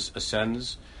neshama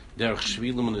ascends. Derech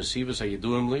shvilum u'nesivas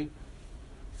hayeduimli,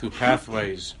 through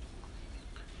pathways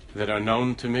that are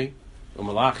known to me.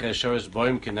 U'malach esheres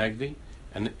boim kenegdi,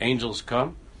 and angels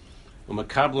come.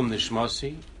 U'makablam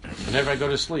nishmasi, whenever I go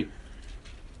to sleep.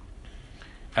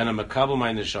 And a makabel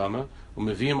my neshama.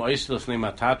 U'mevim oisel lefnei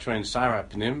matatra and sarah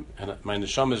pnim, and my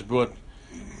neshama is brought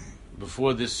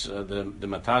before this, the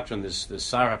matatron, this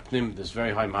sarah pnim, this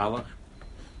very high malach.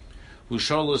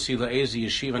 U'sholos hi la'ezi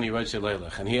yeshiva and he writes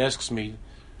leilach, and he asks me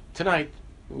tonight,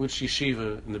 which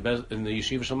yeshiva in the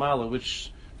yeshiva Shamala,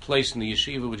 which place in the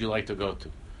yeshiva would you like to go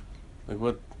to? Like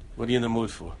what are you in the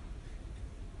mood for?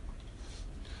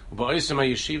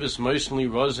 Yeshivas mostly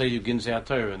rosei yuginzei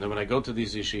Torah, and then when I go to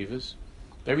these yeshivas,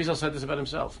 the Arizal said this about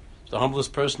himself, the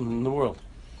humblest person in the world.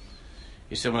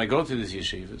 He said, when I go to these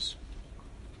yeshivas,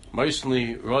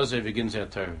 mostly rosei yuginzei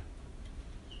Torah,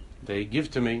 they give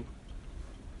to me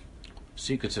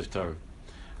secrets of Torah.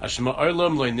 Ashma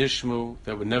olam loy nishmu,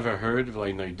 that were never heard,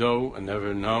 v'loy noido, and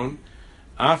never known,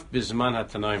 af bizman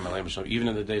ha-tanaim, alayim Hashem, even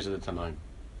in the days of the Tanaim.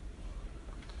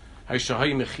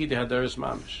 Hayshahay mechide hadaris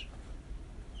mamish.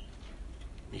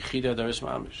 Mechide hadaris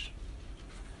mamish.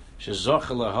 Shezoche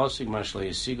lahasig mash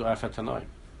lehesigu af ha-tanaim.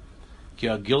 Ki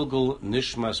ha-gilgul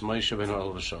nishmas Moshe ben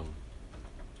ha'ol v'sholem.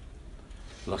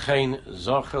 L'chein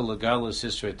zoche legal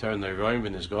l'sisrei Torah neiroim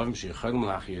v'nizgovim she'yichagim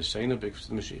l'hachi yiseinu b'ikvus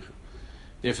t'mashiach.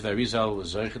 Therefore, the Arizal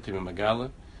was zeichet in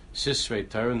Megala, Sisrei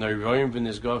Torah, Neiroim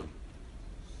v'nizgovim,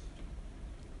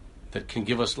 that can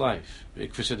give us life,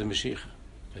 B'ikvus Mashiach,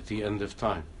 at the end of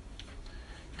time.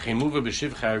 Chemuva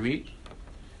b'Shivchei Ari,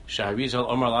 Sha'Arizal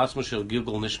Omar Latzmo Shel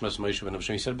Gilgul Nishmas Moshe ben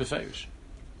Hashem. He said b'feish.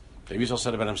 The Arizal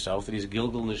said about himself that he's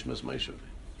Gilgul Nishmas Moshe.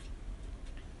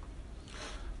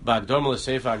 Ba'Agdom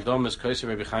l'Sefer Agdom is Kosev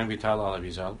Rabbi Chaim Vital al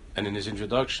Arizal, and in his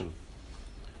introduction,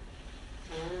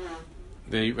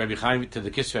 the Rabbi Chaim to the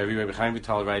Kisvei, Rabbi Chaim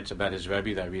Vital writes about his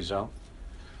Rabbi, the Arizal.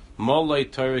 Molei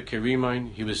Torah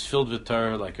kerimon, he was filled with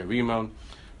Torah like a rimon.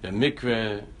 The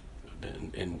Mikra,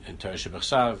 in Torah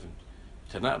Shebachsav,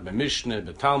 Tanakh, B'Mishnah,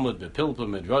 B'Talmud, B'Pilpul,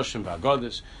 B'Roshim,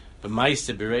 B'Agodas,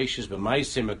 B'Maiseh Bereshis,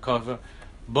 B'Maiseh Mekova,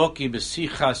 Boki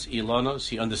B'Sichas Ilonos.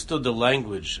 He understood the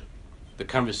language, the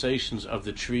conversations of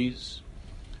the trees,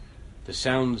 the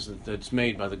sounds that's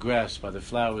made by the grass, by the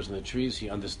flowers and the trees. He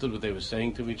understood what they were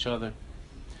saying to each other.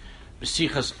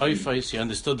 B'sichas oifais, he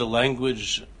understood the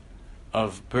language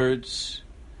of birds.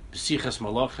 B'sichas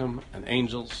malachim, and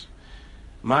angels.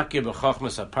 Makir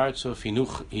b'chochmas apartzuf, he knew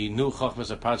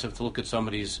chochmas apartzuf, to look at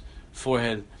somebody's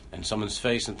forehead and someone's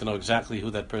face and to know exactly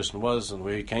who that person was and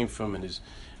where he came from and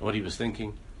what he was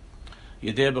thinking.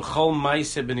 Yedeh b'chol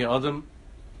ma'aseh b'nei adam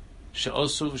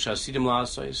she'osu v'sha'asidim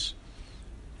la'asais.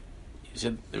 He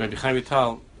said, Rabbi Chaim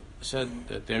Vital said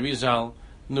that the Arizal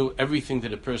knew everything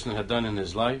that a person had done in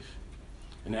his life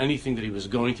and anything that he was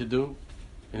going to do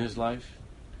in his life.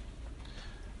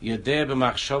 Yedeh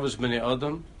b'machshavos b'nei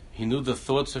adam, he knew the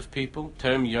thoughts of people,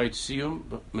 term yaitzium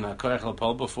min hakoach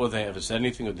l'pol, before they ever said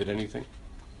anything or did anything.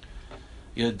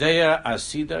 Yedeh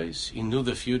asidais, he knew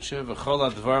the future. V'chol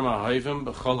advar ma'havim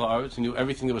b'chol ha'aretz, he knew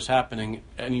everything that was happening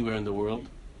anywhere in the world.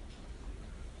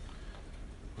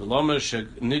 He knew the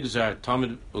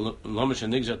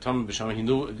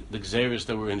gzeros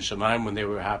that were in Shemaim when they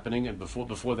were happening, and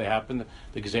before they happened,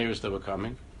 the gzeros that were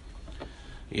coming.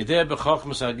 He knew the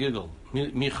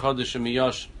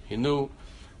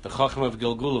Chacham of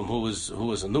Gilgulim, who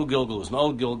was a new Gilgul, was an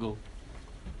old Gilgul.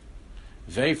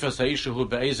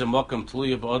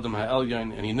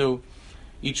 And he knew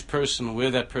each person, where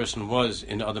that person was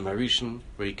in Adam Harishon,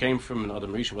 where he came from in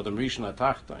Adam Harishon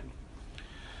Atachtain.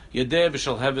 He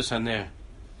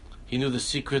knew the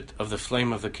secret of the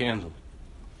flame of the candle.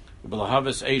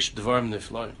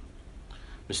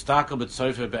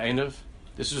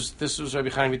 This was Rabbi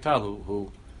Chaim Vital,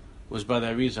 who was by the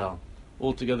Arizal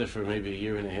altogether for maybe a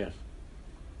year and a half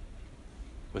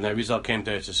when the Arizal came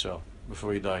to Eretz Yisrael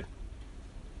before he died.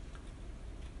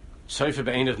 He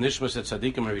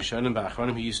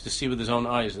used to see with his own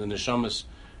eyes the neshamas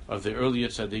of the earlier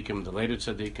tzaddikim, the later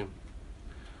tzaddikim.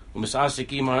 And he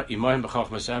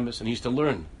used to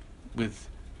learn with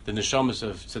the neshamas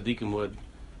of tzaddikim who had,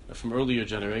 from earlier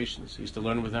generations. He used to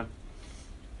learn with them.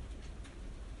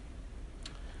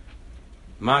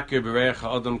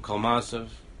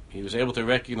 He was able to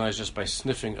recognize just by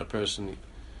sniffing a person.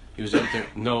 He was able to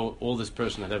know all this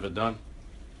person had ever done.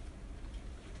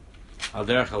 Al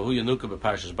derech hu Yanuka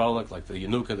b'Parshas Balak, like the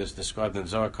Yanuka that's described in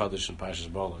Zohar Kodesh and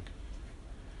Parshas Balak.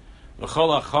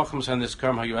 V'chol ha'chachams and this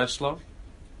karm hayu etzlo,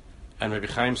 and Rabbi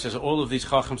Chaim says all of these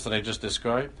chachams that I just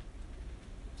described,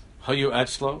 hayu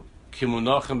etzlo,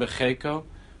 kimunachem b'cheiko,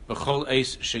 b'chol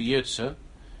eis sheyirtze.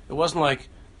 It wasn't like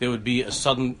there would be a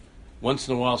sudden, once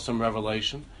in a while, some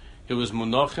revelation. It was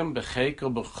munachem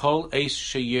b'cheiko, b'chol eis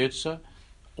sheyirtze,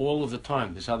 all of the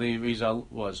time. This is how the Rizal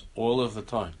was, all of the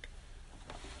time.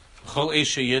 B'chol eis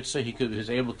sheyirtze, he was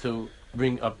able to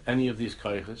bring up any of these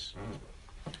kaiches.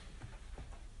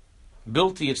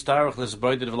 Bilti yitzdarach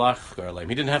l'zboided v'lach garleim.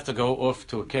 He didn't have to go off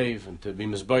to a cave and to be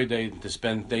mizboided and to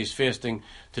spend days fasting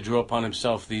to draw upon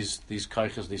himself these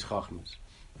kaiches, these chachmas,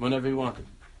 whenever he wanted.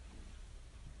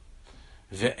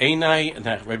 Ve'enai, and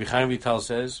Rabbi Chaim Vital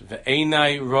says,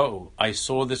 ve'enai ro'u, I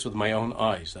saw this with my own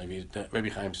eyes. Rabbi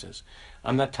Chaim says,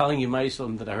 I'm not telling you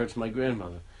myself that I heard from my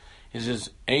grandmother. He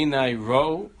says, einai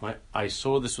ro'u, I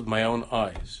saw this with my own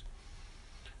eyes.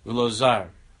 V'lozar,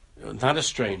 not a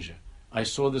stranger. I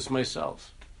saw this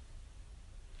myself.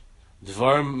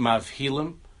 Dvarim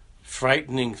mavhilim,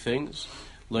 frightening things.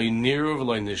 Lo niru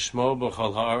v'lo nishmo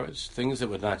b'chol haaretz, things that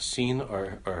were not seen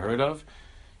or heard of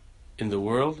in the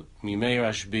world. Mimei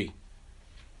Rashbi,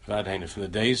 Vadheina, from the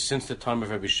days since the time of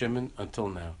Rabbi Shimon until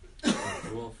now. Are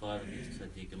all five of these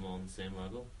tzaddikim all on the same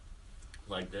level,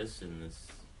 like this in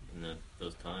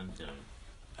those times? You know?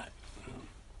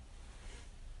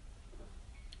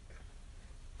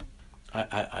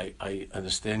 I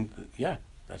understand. Yeah,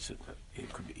 that's it.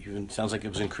 It could be, even sounds like it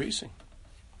was increasing.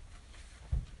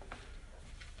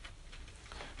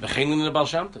 V'chein in the Baal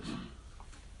Shem Tov.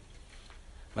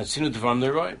 Matzinu Dvarim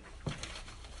Neroim.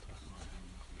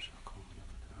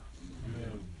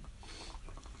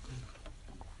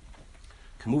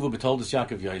 Kamuva betoldus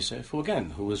Yaakov Yosef,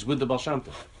 who was with the Baal Shem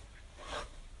Tov.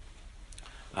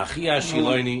 Achia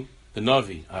Shiloni, the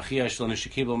Novi. Achia Shiloni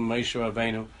Shekibel Moshe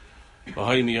Rabbeinu. Who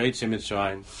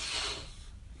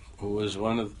was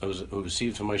who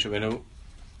received from Moshe Rabbeinu,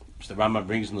 which the Rambam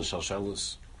brings in the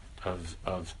Shalshelis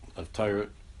of Torah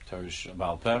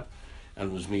Baal Peh,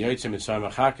 and was Miyotzim Mitzrayim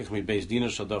Achakach Mi Beis Dina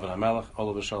Shel David HaMelech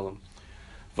Olav Shalom.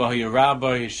 V'Hayu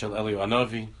Rabbi Shel Eliyahu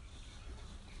Hanavi,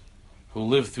 who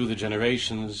lived through the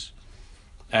generations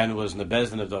and was in the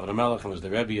Bezdin of David HaMelech and was the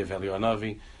Rebbe of Eliyahu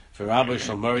Hanavi. For Rabbi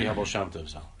Shel Mori HaBaal Shem Tov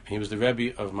Zal. He was the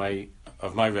Rebbe of my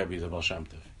Rebbe, the Baal Shem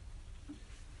Tov.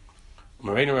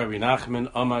 Moreno Rabbi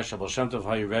Nachman, Amar Shel Baal Shem Tov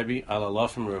Hayu Rebbe, Ala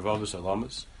Lofim Revovus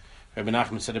Alamas. Rabbi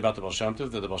Nachman said about the Baal Shem Tov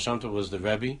that the Baal Shem Tov was the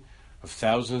Rebbe of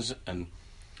thousands and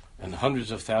hundreds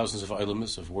of thousands of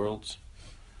ilamas, of worlds.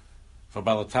 For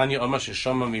Balatanya, Amar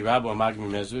Sheshama Mirabu Amag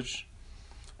Mezvich,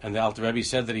 and the Alter Rebbe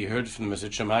said that he heard from the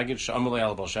Mezvich Magid, Sha'amalei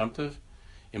Al Baal Shem Tov,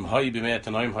 Im Hayu B'mei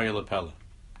Tanoim Hayu Lepela.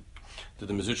 That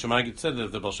the Mezvich Magid said that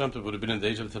if the Baal Shem Tov would have been in the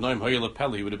days of the Tanoim Hayu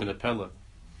Lepela, he would have been a Pella,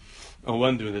 a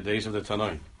wonder in the days of the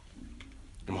Tanoim.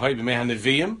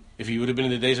 If he would have been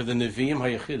in the days of the Nevi'im,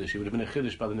 he would have been a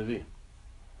Chiddush by the Nevi'im.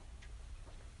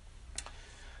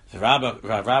 The Rabbi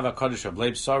Kodesh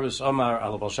Rableib Sarus Omar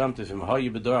Al Baal Shem Tov Im Hayu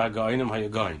B'dor HaGa'inim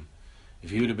HaYagayin. If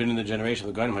he would have been in the generation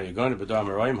of the Ga'inim HaYagayin, B'dor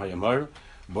HaMarayim HaYamar,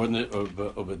 or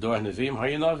B'dor HaNevi'im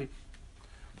HaYanavi.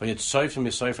 V'yet Soifim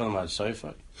Yisayfim Lamad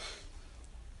Soifai.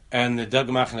 And the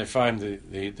Dagmach and Ephraim,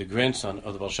 the grandson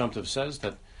of the Baal Shem Tov, says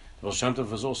that the Baal Shem Tov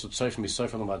was also Soifim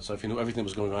Yisayfim Lamad Soifai. He knew everything that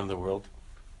was going on in the world.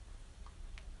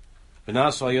 And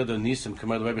that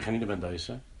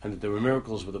there were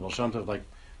miracles with the Baal Shem Tov like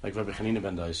Rabbi Chanina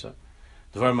ben Daisa.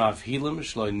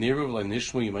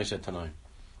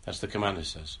 That's the commander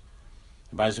says.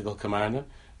 The bicycle commander.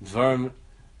 Things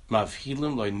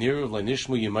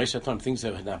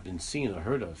that had not been seen or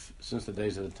heard of since the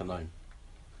days of the Tanaim.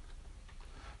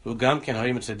 From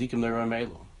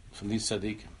these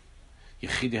tzaddikim.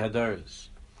 Yechidi Hadaris.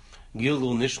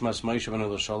 Gilgul Nishmas Moshe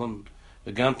ben Shalom.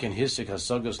 The Gamken Hisik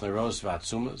Hasagas Neros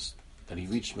Vatsumas, that he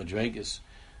reached Madregas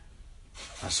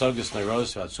Hasagas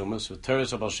Neros Vatsumas with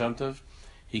Teres Baal Shem Tov.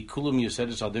 He Kulum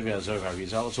Yusedis Al Divrei Hazor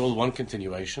Harizal. It's all one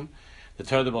continuation. The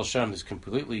Torah of Baal Shem is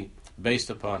completely based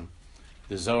upon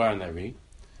the Zohar and the Ari.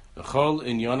 The Chol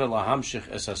Inyana Lahamshich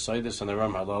Es Hasaydis and the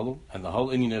Ram Halalu, and the whole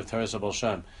Inyan of Teres Baal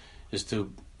Shem is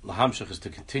to Lahamshich, is to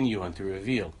continue and to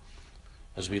reveal,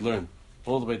 as we learn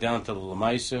all the way down to the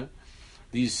Lamaisa,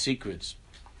 these secrets.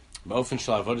 Ba'ofen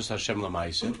shel avodas Hashem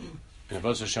l'maaseh, in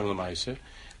avodas Hashem l'maaseh,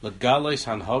 l'galos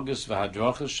hanhogas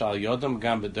v'hadrachas shal yodam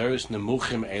gam b'deres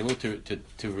nemuchim elu,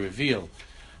 to reveal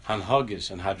hanhogas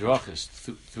and hadrachas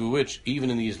through which even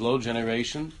in these low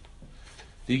generation,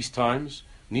 these times,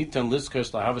 nitan lizkos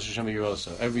lahavas Hashem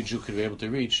yirosa, every Jew could be able to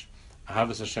reach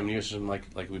ahavas Hashem yirosa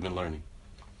like we've been learning.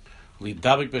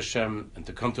 Lidabik b'Hashem, and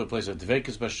to come to a place of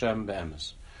dvekas b'Hashem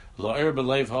be'emes. Lo'er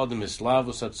b'leiv ha'adam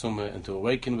hislavus atzuma, and to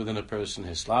awaken within a person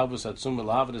hislavus atzuma,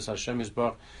 lavadus Hashem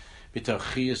Yisbarach,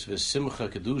 b'tarchias v'simcha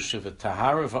kedusha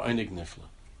v'tahara v'oinig nifla.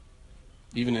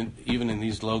 Even in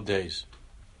these low days.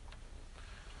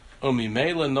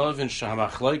 Mimela novin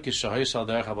shahamachloik is shahis al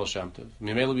derech Baal Shem Tov.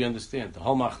 Mimela, we understand the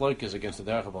whole machloik is against the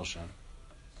derech Baal Shem.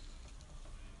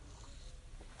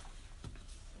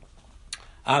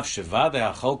 Av shevade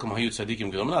hacholkim hayu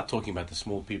tzadikim. I'm not talking about the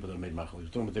small people that made machloik. I'm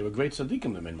talking about they were great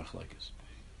tzadikim that made machloikis.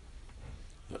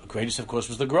 The greatest, of course,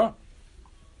 was the Gra.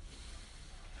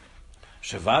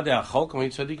 Shevade hacholkim hayu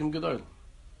tzadikim gedolim.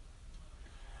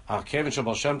 Kevin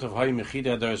Shabal Shem Tov hayu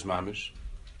mechidei adaris mamish.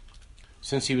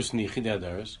 Since he was in the Yechidei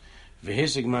Adaris,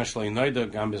 v'hisig mashlei noida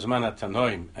gam bezman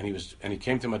at-tanoim, and he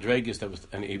came to Madregas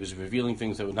and he was revealing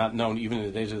things that were not known even in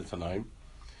the days of the Tanoim.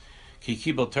 Ki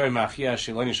kibel Torah ma'achia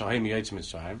shiloni shalhem yitz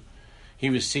Mitzrayim. He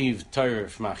received Torah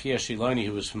from Achia Shiloni,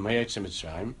 who was from Yitz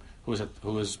Mitzrayim, who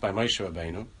was by Moshe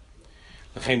Rabbeinu.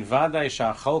 L'chein vadai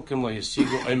sha'acholkim lo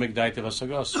yisigu oimeg daita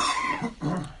v'sagos.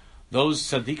 Those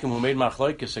tzaddikim who made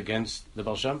machloikis against the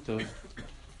Baal Shem Tov,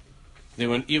 they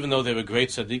were, even though they were great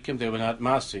tzaddikim, they were not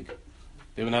masig.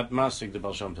 They were not masig the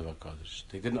Baal Shem Tov HaKadosh.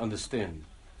 They didn't understand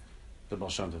the Baal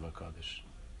Shem Tov HaKadosh.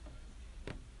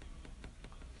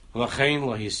 L'chein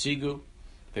lo hisigu,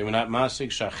 they were not masig.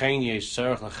 Shachein yesh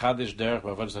tzarech l'chadish derech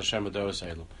b'avodas Hashem b'doros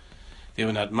elu. They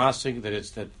were not masig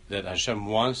that Hashem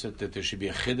wants that there should be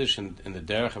a chiddush in the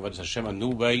derech avodas Hashem, a new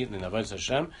way in avodas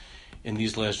Hashem in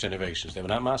these last generations. They were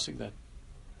not masig that.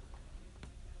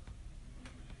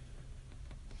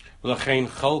 L'chein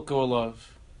cholko alav,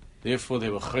 therefore they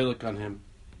were chaylik on him.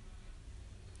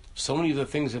 So many of the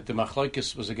things that the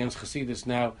machlokes was against Chassidus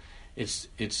now, it's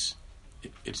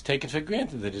taken for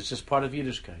granted that it's just part of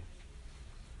Yiddishkeit.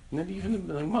 And then even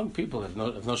among people have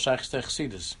no shaykhs to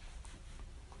Chassidus.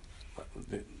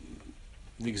 The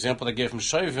example I gave from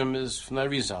Shovim is from the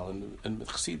Arizal and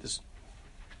Chassidus.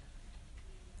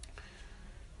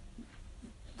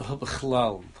 The whole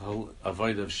Bechlal, the whole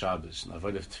avoid of Shabbos, and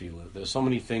avoid of Tefillah. There are so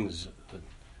many things that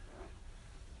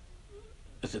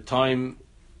at the time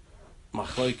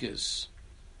Machlokes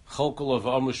Cholkol of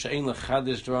Amu She'ein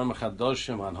L'Chadish Dvarim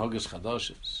Chadoshim An Hogas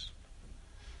Chadoshes.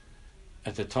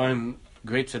 At the time,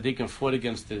 great tzaddikim fought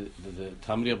against the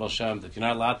Talmidei Baal Shem that you're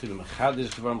not allowed to be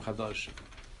Mechadish Dvarim Chadoshim.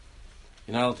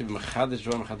 You're not allowed to be Mechadish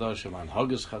Dvarim Chadoshim An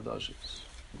Hogas Chadoshes.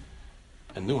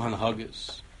 And new Han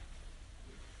Hogas.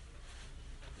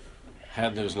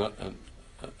 There was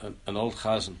an old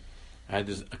chazan. I had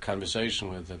a conversation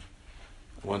with it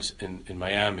once in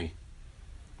Miami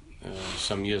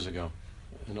some years ago.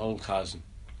 An old chazan,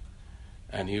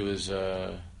 and he was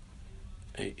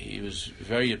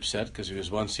very upset because he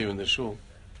was once here in the shul,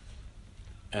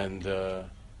 and it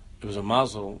was a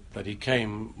mazel that he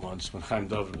came once when Chaim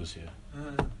David was here.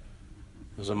 It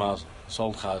was a mazel. This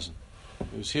old chazan.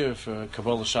 He was here for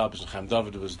Kabbalah Shabbos, and Chaim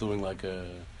David was doing like a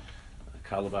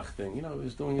Kalabach thing, he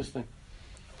was doing his thing.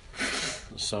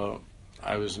 So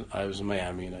I was in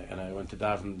Miami, and I went to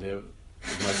daven there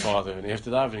with my father. And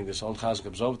after davening, this old chazan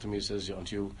comes over to me. He says,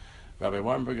 "Aren't you Rabbi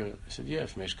Weinberger?" I said, "Yeah,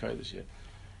 from Eish Kodesh, yeah."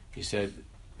 He said,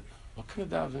 "What kind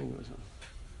of davening was it?"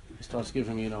 He starts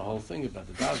giving me a whole thing about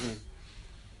the davening.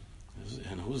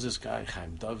 And who's this guy,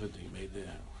 Chaim David? He made the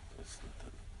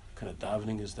what kind of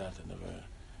davening is that?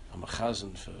 I'm a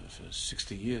chazan for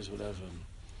 60 years, whatever.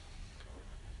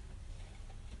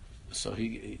 So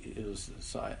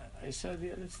I said,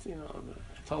 yeah, it's, I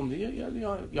told him,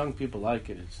 yeah, young people like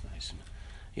it. It's nice. And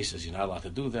he says, you're not allowed to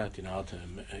do that. You're not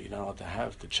allowed to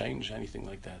have to change anything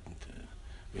like that. And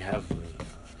we have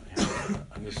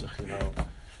a nusach,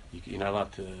 you're not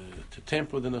allowed to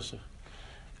tamper with the nusach.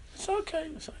 It's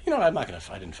okay. So, I'm not going to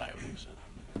fight. I didn't fight with him. So.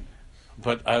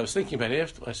 But I was thinking about it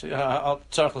after. I said, I'll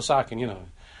tzarech l'sakin,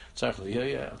 tzarech,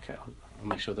 yeah, okay. I'll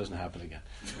make sure it doesn't happen again.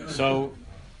 So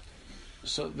I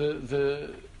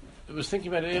was thinking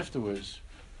about it afterwards.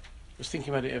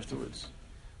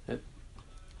 That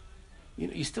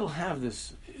you still have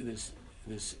this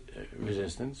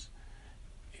resistance,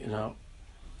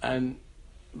 and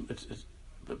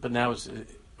but now it's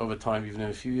over time. Even in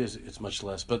a few years, it's much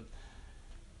less. But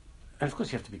and of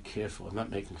course, you have to be careful. I'm not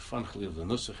making fun of the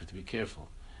nusach. You have to be careful,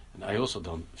 and I also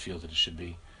don't feel that it should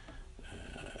be.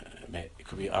 It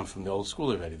could be. I'm from the old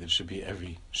school already. That it should be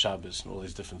every Shabbos and all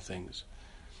these different things.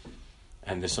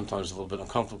 And they're sometimes a little bit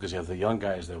uncomfortable because you have the young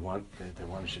guys that want it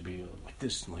should be like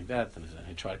this and like that, and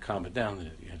I try to calm it down.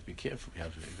 You have to be careful. You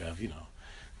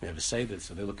have a say that,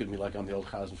 so they look at me like I'm the old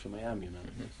chazan from Miami.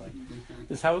 It's like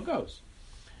this is how it goes.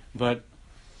 But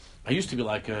I used to be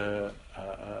like an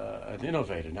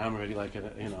innovator. Now I'm already like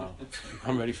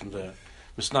I'm ready from the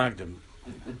Misnagdim.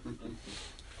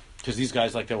 Because these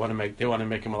guys, like, they want to make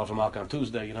him a malka on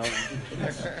Tuesday, you know.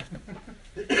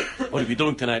 What are we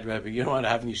doing tonight, Rebbe? You don't want to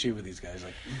have any yeshiva with these guys.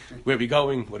 Like, where are we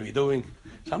going? What are we doing?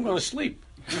 So I'm going to sleep.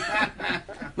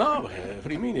 No, what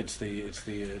do you mean? It's the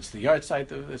yard site.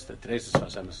 Today's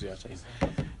the yard site.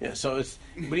 Yeah, so it's.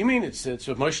 What do you mean? It's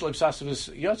what Moshe Leib Sassover's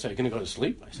yard site. You're going to go to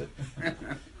sleep? I said,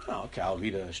 oh, okay, I'll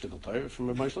read a shtickle Torah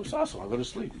from Moshe Leib Sassover. I'll go to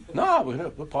sleep. No,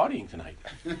 we're partying tonight.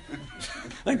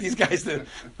 Like these guys.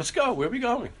 Let's go. Where are we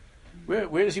going?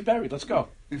 Where is he buried? Let's go.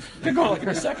 They're going like in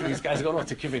a second. These guys are going off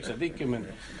to Kibbutz Tzadikim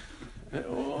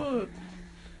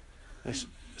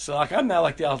so like I'm now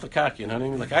like the Alta Kaki, you know what I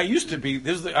mean? Like I used to be.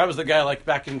 I was the guy like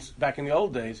back in the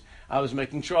old days. I was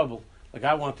making trouble. Like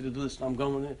I wanted to do this, and I'm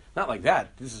going there. Not like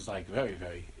that. This is like very,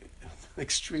 very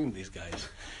extreme. These guys.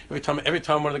 Every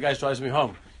time one of the guys drives me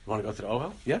home, you want to go to the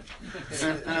Ohel? Yeah.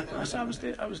 I said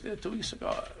I was there 2 weeks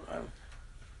ago.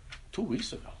 2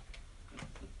 weeks ago.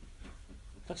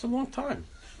 That's a long time.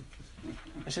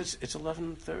 I said it's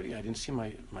 11:30. I didn't see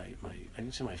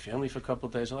my family for a couple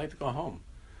of days. I like to go home.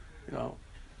 You know.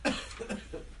 You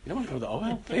don't want to go to the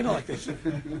Ohel? They don't like this. Rebbe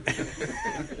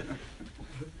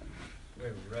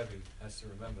has to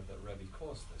remember that Rebbe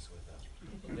caused this with them.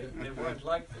 They weren't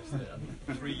like this there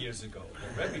 3 years ago.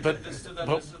 Rebbe did this to them.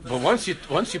 But once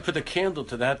you put a candle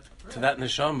to that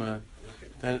neshama,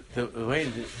 then the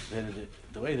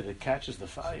way that it catches the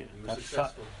fire,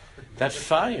 that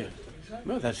fire.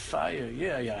 No, that fire.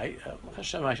 Yeah.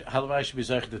 Hashem, I should be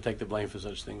zeicher to take the blame for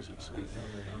such things.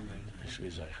 I should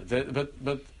be zeicher.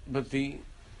 But the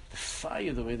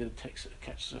fire, the way that it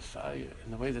catches a fire,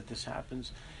 and the way that this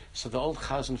happens. So the old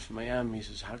chazan from Miami, he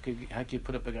says, how can you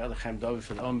put up a guy like Chaim David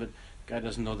for the Ombud? Guy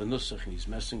doesn't know the nusach, and he's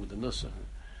messing with the nusach.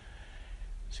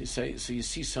 So you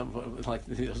see some like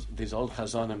these old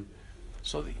chazanim.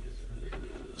 So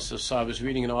I was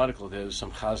reading an article. There was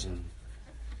some chazan.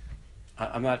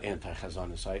 I'm not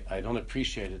anti-chazanis. I don't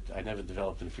appreciate it. I never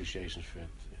developed an appreciation for it,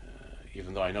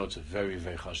 even though I know it's a very,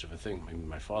 very chashuv thing. I mean,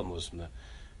 my father is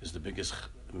the biggest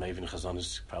maven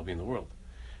chazanis probably in the world,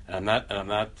 and I'm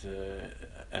not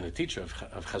a teacher of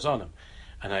chazanim,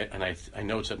 and I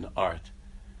know it's an art.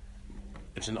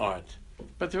 It's an art,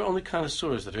 but there are only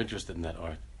connoisseurs that are interested in that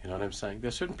art. You know what I'm saying? There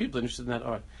are certain people interested in that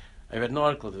art. I read an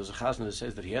article. There was a chazan that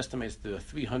says that he estimates there are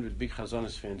 300 big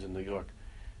chazanis fans in New York.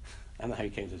 I don't know how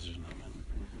you came to this or not, man.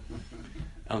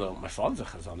 I don't know. My father's a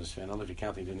Chazanis fan. I don't know if you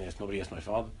count. He didn't ask. Nobody asked my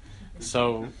father.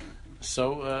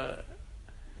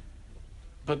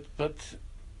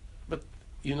 But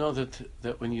you know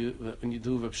that when you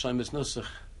do Reb Shlomo's nusach,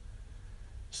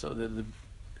 so that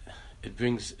it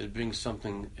brings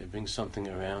something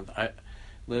around.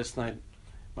 Last night,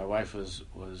 my wife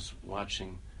was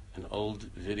watching an old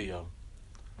video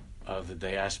of the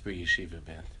Diaspora Yeshiva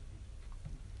band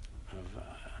of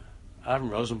Avram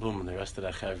Rosenblum and the rest of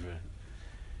that chevra.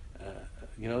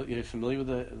 You're familiar with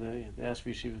the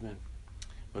Diaspora Yeshiva band?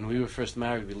 When we were first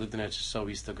married, we lived in Eretz Yisrael.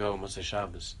 We used to go Motzei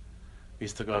Shabbos. We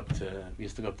used to go up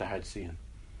to Har Zion.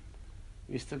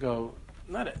 We used to go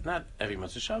not every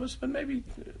Motzei Shabbos, but maybe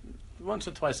once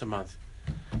or twice a month.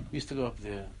 We used to go up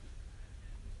there.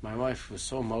 My wife was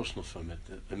so emotional from it.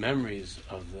 The memories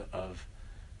of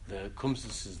the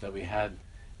kumsises that we had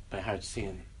by Har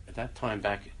Zion at that time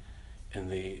back in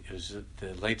the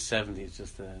late 70s,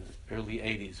 just the early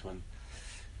 80s, when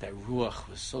that ruach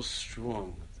was so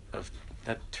strong of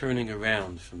that turning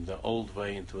around from the old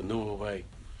way into a newer way,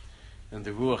 and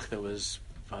the ruach that was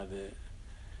by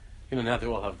now they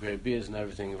all have gray beards and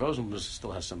everything. Rosenblum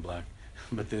still has some black,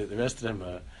 but the rest of them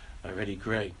are already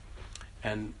gray,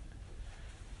 and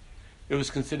it was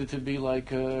considered to be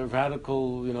like a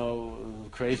radical,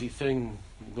 crazy thing,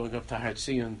 going up to Har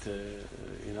Zion to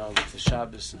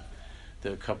Shabbos. And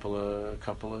there are a couple of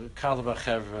Kalva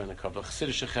chevra and a couple of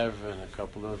Chassidish chevra and a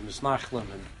couple of Misnachlim,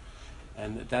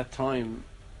 and at that time,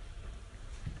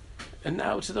 and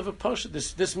now it's a bit of a posh.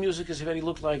 This music has already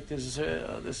looked like this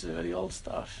is very old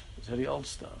stuff. It's very old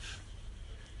stuff.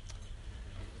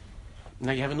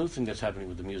 Now you have a new thing that's happening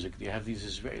with the music. You have these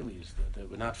Israelis that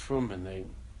were not from, and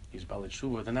these Balei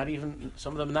Tshuva. They're not even.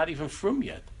 Some of them are not even from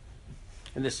yet,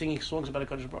 and they're singing songs about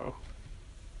HaKadosh Baruch Hu.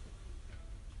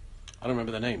 I don't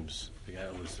remember the names. The guy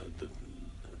was the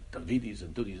Davidis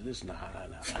and Dudis. This,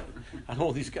 and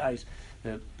all these guys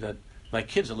that my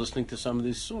kids are listening to some of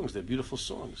these songs. They're beautiful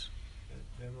songs.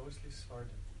 They're mostly Sephardim.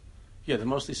 Yeah, they're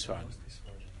mostly Sephardim.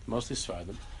 Mostly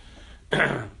Sephardim.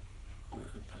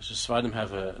 Sephardim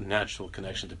have a natural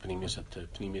connection to Pnimius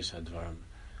Hadvarim,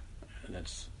 and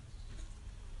that's.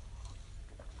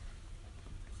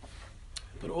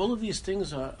 But all of these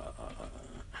things are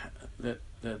that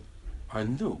are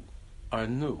new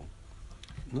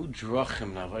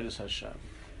drachim na'avodas Hashem.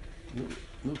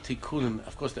 new tikkunim.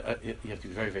 Of course, you have to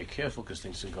be very, very careful because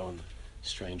things can go in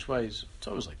strange ways. It's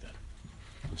always like that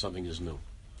when something is new.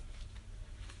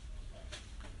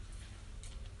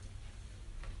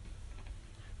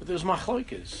 But there's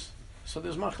machlokes. So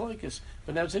there's machlokes.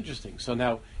 But now it's interesting. So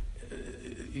now,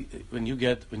 when you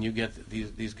get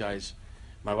these guys,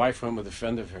 my wife went with a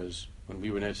friend of hers when we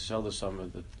were in Eretz Yisrael this summer.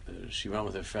 She went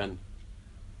with her friend.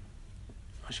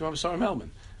 She went with Sarah Melman.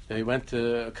 They went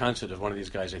to a concert of one of these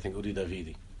guys. I think Udi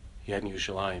Davidi. He had in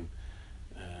Yerushalayim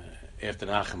after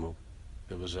Nachamu.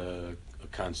 There was a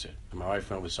concert, and my wife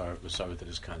went with Sarah to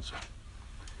this concert.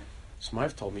 So my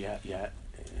wife told me, you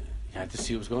had to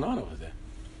see what was going on over there.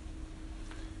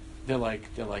 They're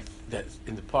like that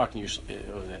in the park. There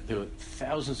were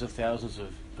thousands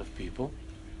of people,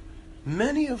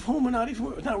 many of whom are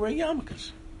not wearing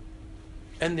yarmulkes,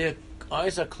 and their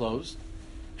eyes are closed,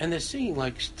 and they're singing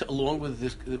along with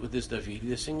this Davidi.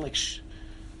 They're singing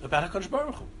about Hakadosh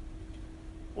Baruch Hu,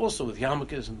 also with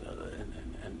yarmulkes and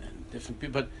different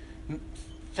people, but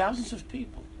thousands of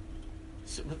people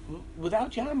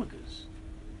without yarmulkes.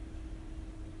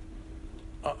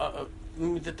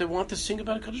 That they want to sing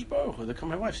about Hakadosh Baruch Hu.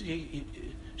 My wife said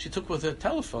she took with her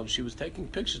telephone. She was taking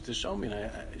pictures to show me,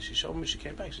 and she showed me. She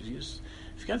came back. She said,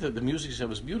 "Forget the music. She said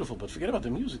was beautiful, but forget about the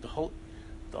music. The whole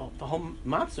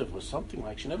matzav was something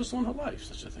like she never saw in her life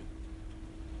such a thing.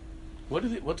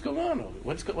 What's going on over?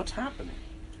 What's happening?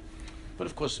 But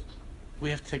of course, we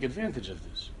have to take advantage of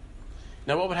this.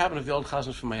 Now, what would happen if the old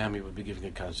chazans from Miami would be giving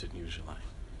a concert in Yerushalayim?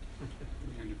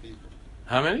 300 people.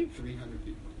 How many? 300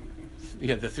 people.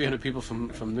 Yeah, the 300 people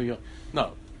from New York.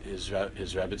 No, his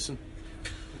Rabbitzin.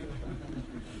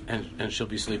 And she'll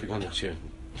be sleeping on the chair.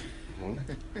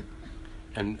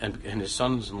 And his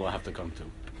sons-in-law have to come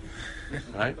too.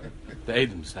 Right? The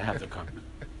Adams, they have to come.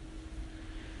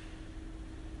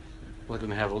 We're going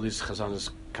to have all these Chazanas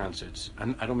concerts.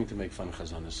 And I don't mean to make fun of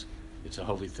Chazanas. It's a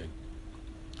holy thing.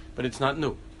 But it's not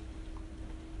new.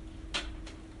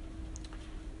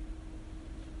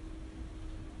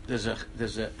 There's a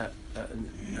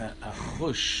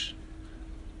chush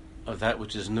of that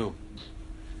which is new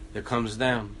that comes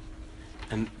down,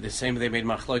 and the same way they made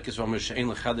machlokes from she'ein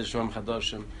lechadash from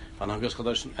chadashim, v'anhagas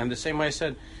chadashim, and the same way I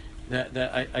said that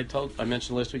I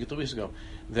mentioned last week or 2 weeks ago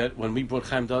that when we brought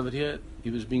Chaim David here, he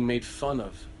was being made fun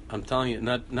of. I'm telling you,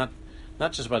 not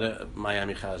just by the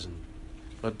Miami Chazan,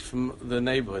 but from the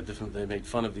neighborhood. They made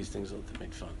fun of these things. They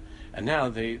made fun. And now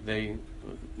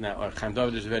now Chaim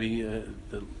David is already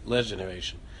the last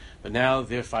generation, but now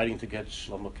they're fighting to get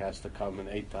Shlomo Katz to come and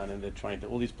Eitan, and they're trying to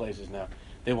all these places now.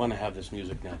 They want to have this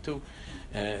music now too.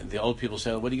 The old people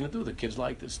say, "What are you going to do? The kids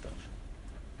like this stuff."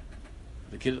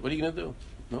 The kids, what are you going to do?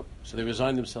 No, so they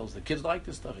resign themselves. The kids like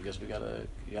this stuff. I guess you got to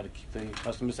keep the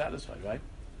customers satisfied, right?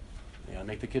 You got to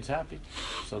make the kids happy.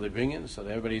 So they bring in. So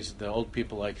the old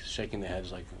people like shaking their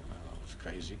heads, like, I don't know, it's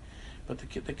crazy, but the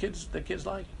kids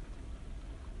like it.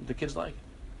 The kids like it.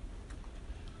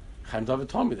 Chaim David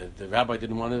told me that the rabbi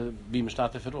didn't want to be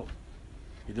mishtatef at all.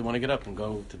 He didn't want to get up and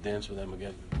go to dance with them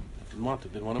again. He didn't want to.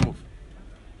 Didn't want to move.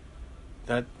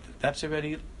 That's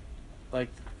already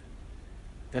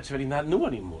not new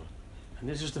anymore. And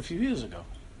this is just a few years ago.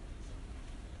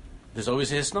 There's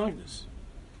always a hisnagdus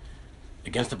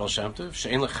against the Baal Shem Tov.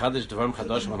 She'ein lechadash devarim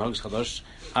chadash v'anhagas chadash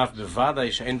af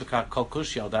bevadai she'ein bekach kol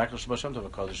kushi al darkei Baal Shem Tov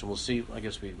HaKadosh. And we'll see. I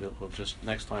guess we'll just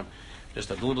next time just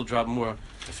a little drop more.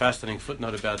 A fascinating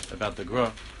footnote about the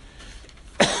Gra.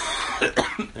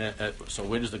 So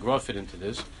where does the Gra fit into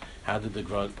this? How did the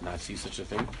Gra not see such a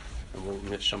thing? And we'll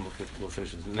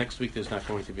finish it. Next week there's not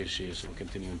going to be a Shia, so we'll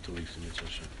continue in 2 weeks in Mitzvah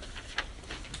Hashem.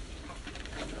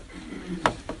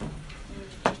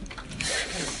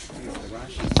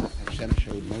 Rashi, Hashem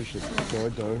showed Moshe Dor,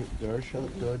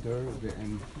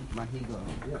 and Mahigo.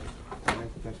 And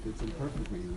that fits in perfectly.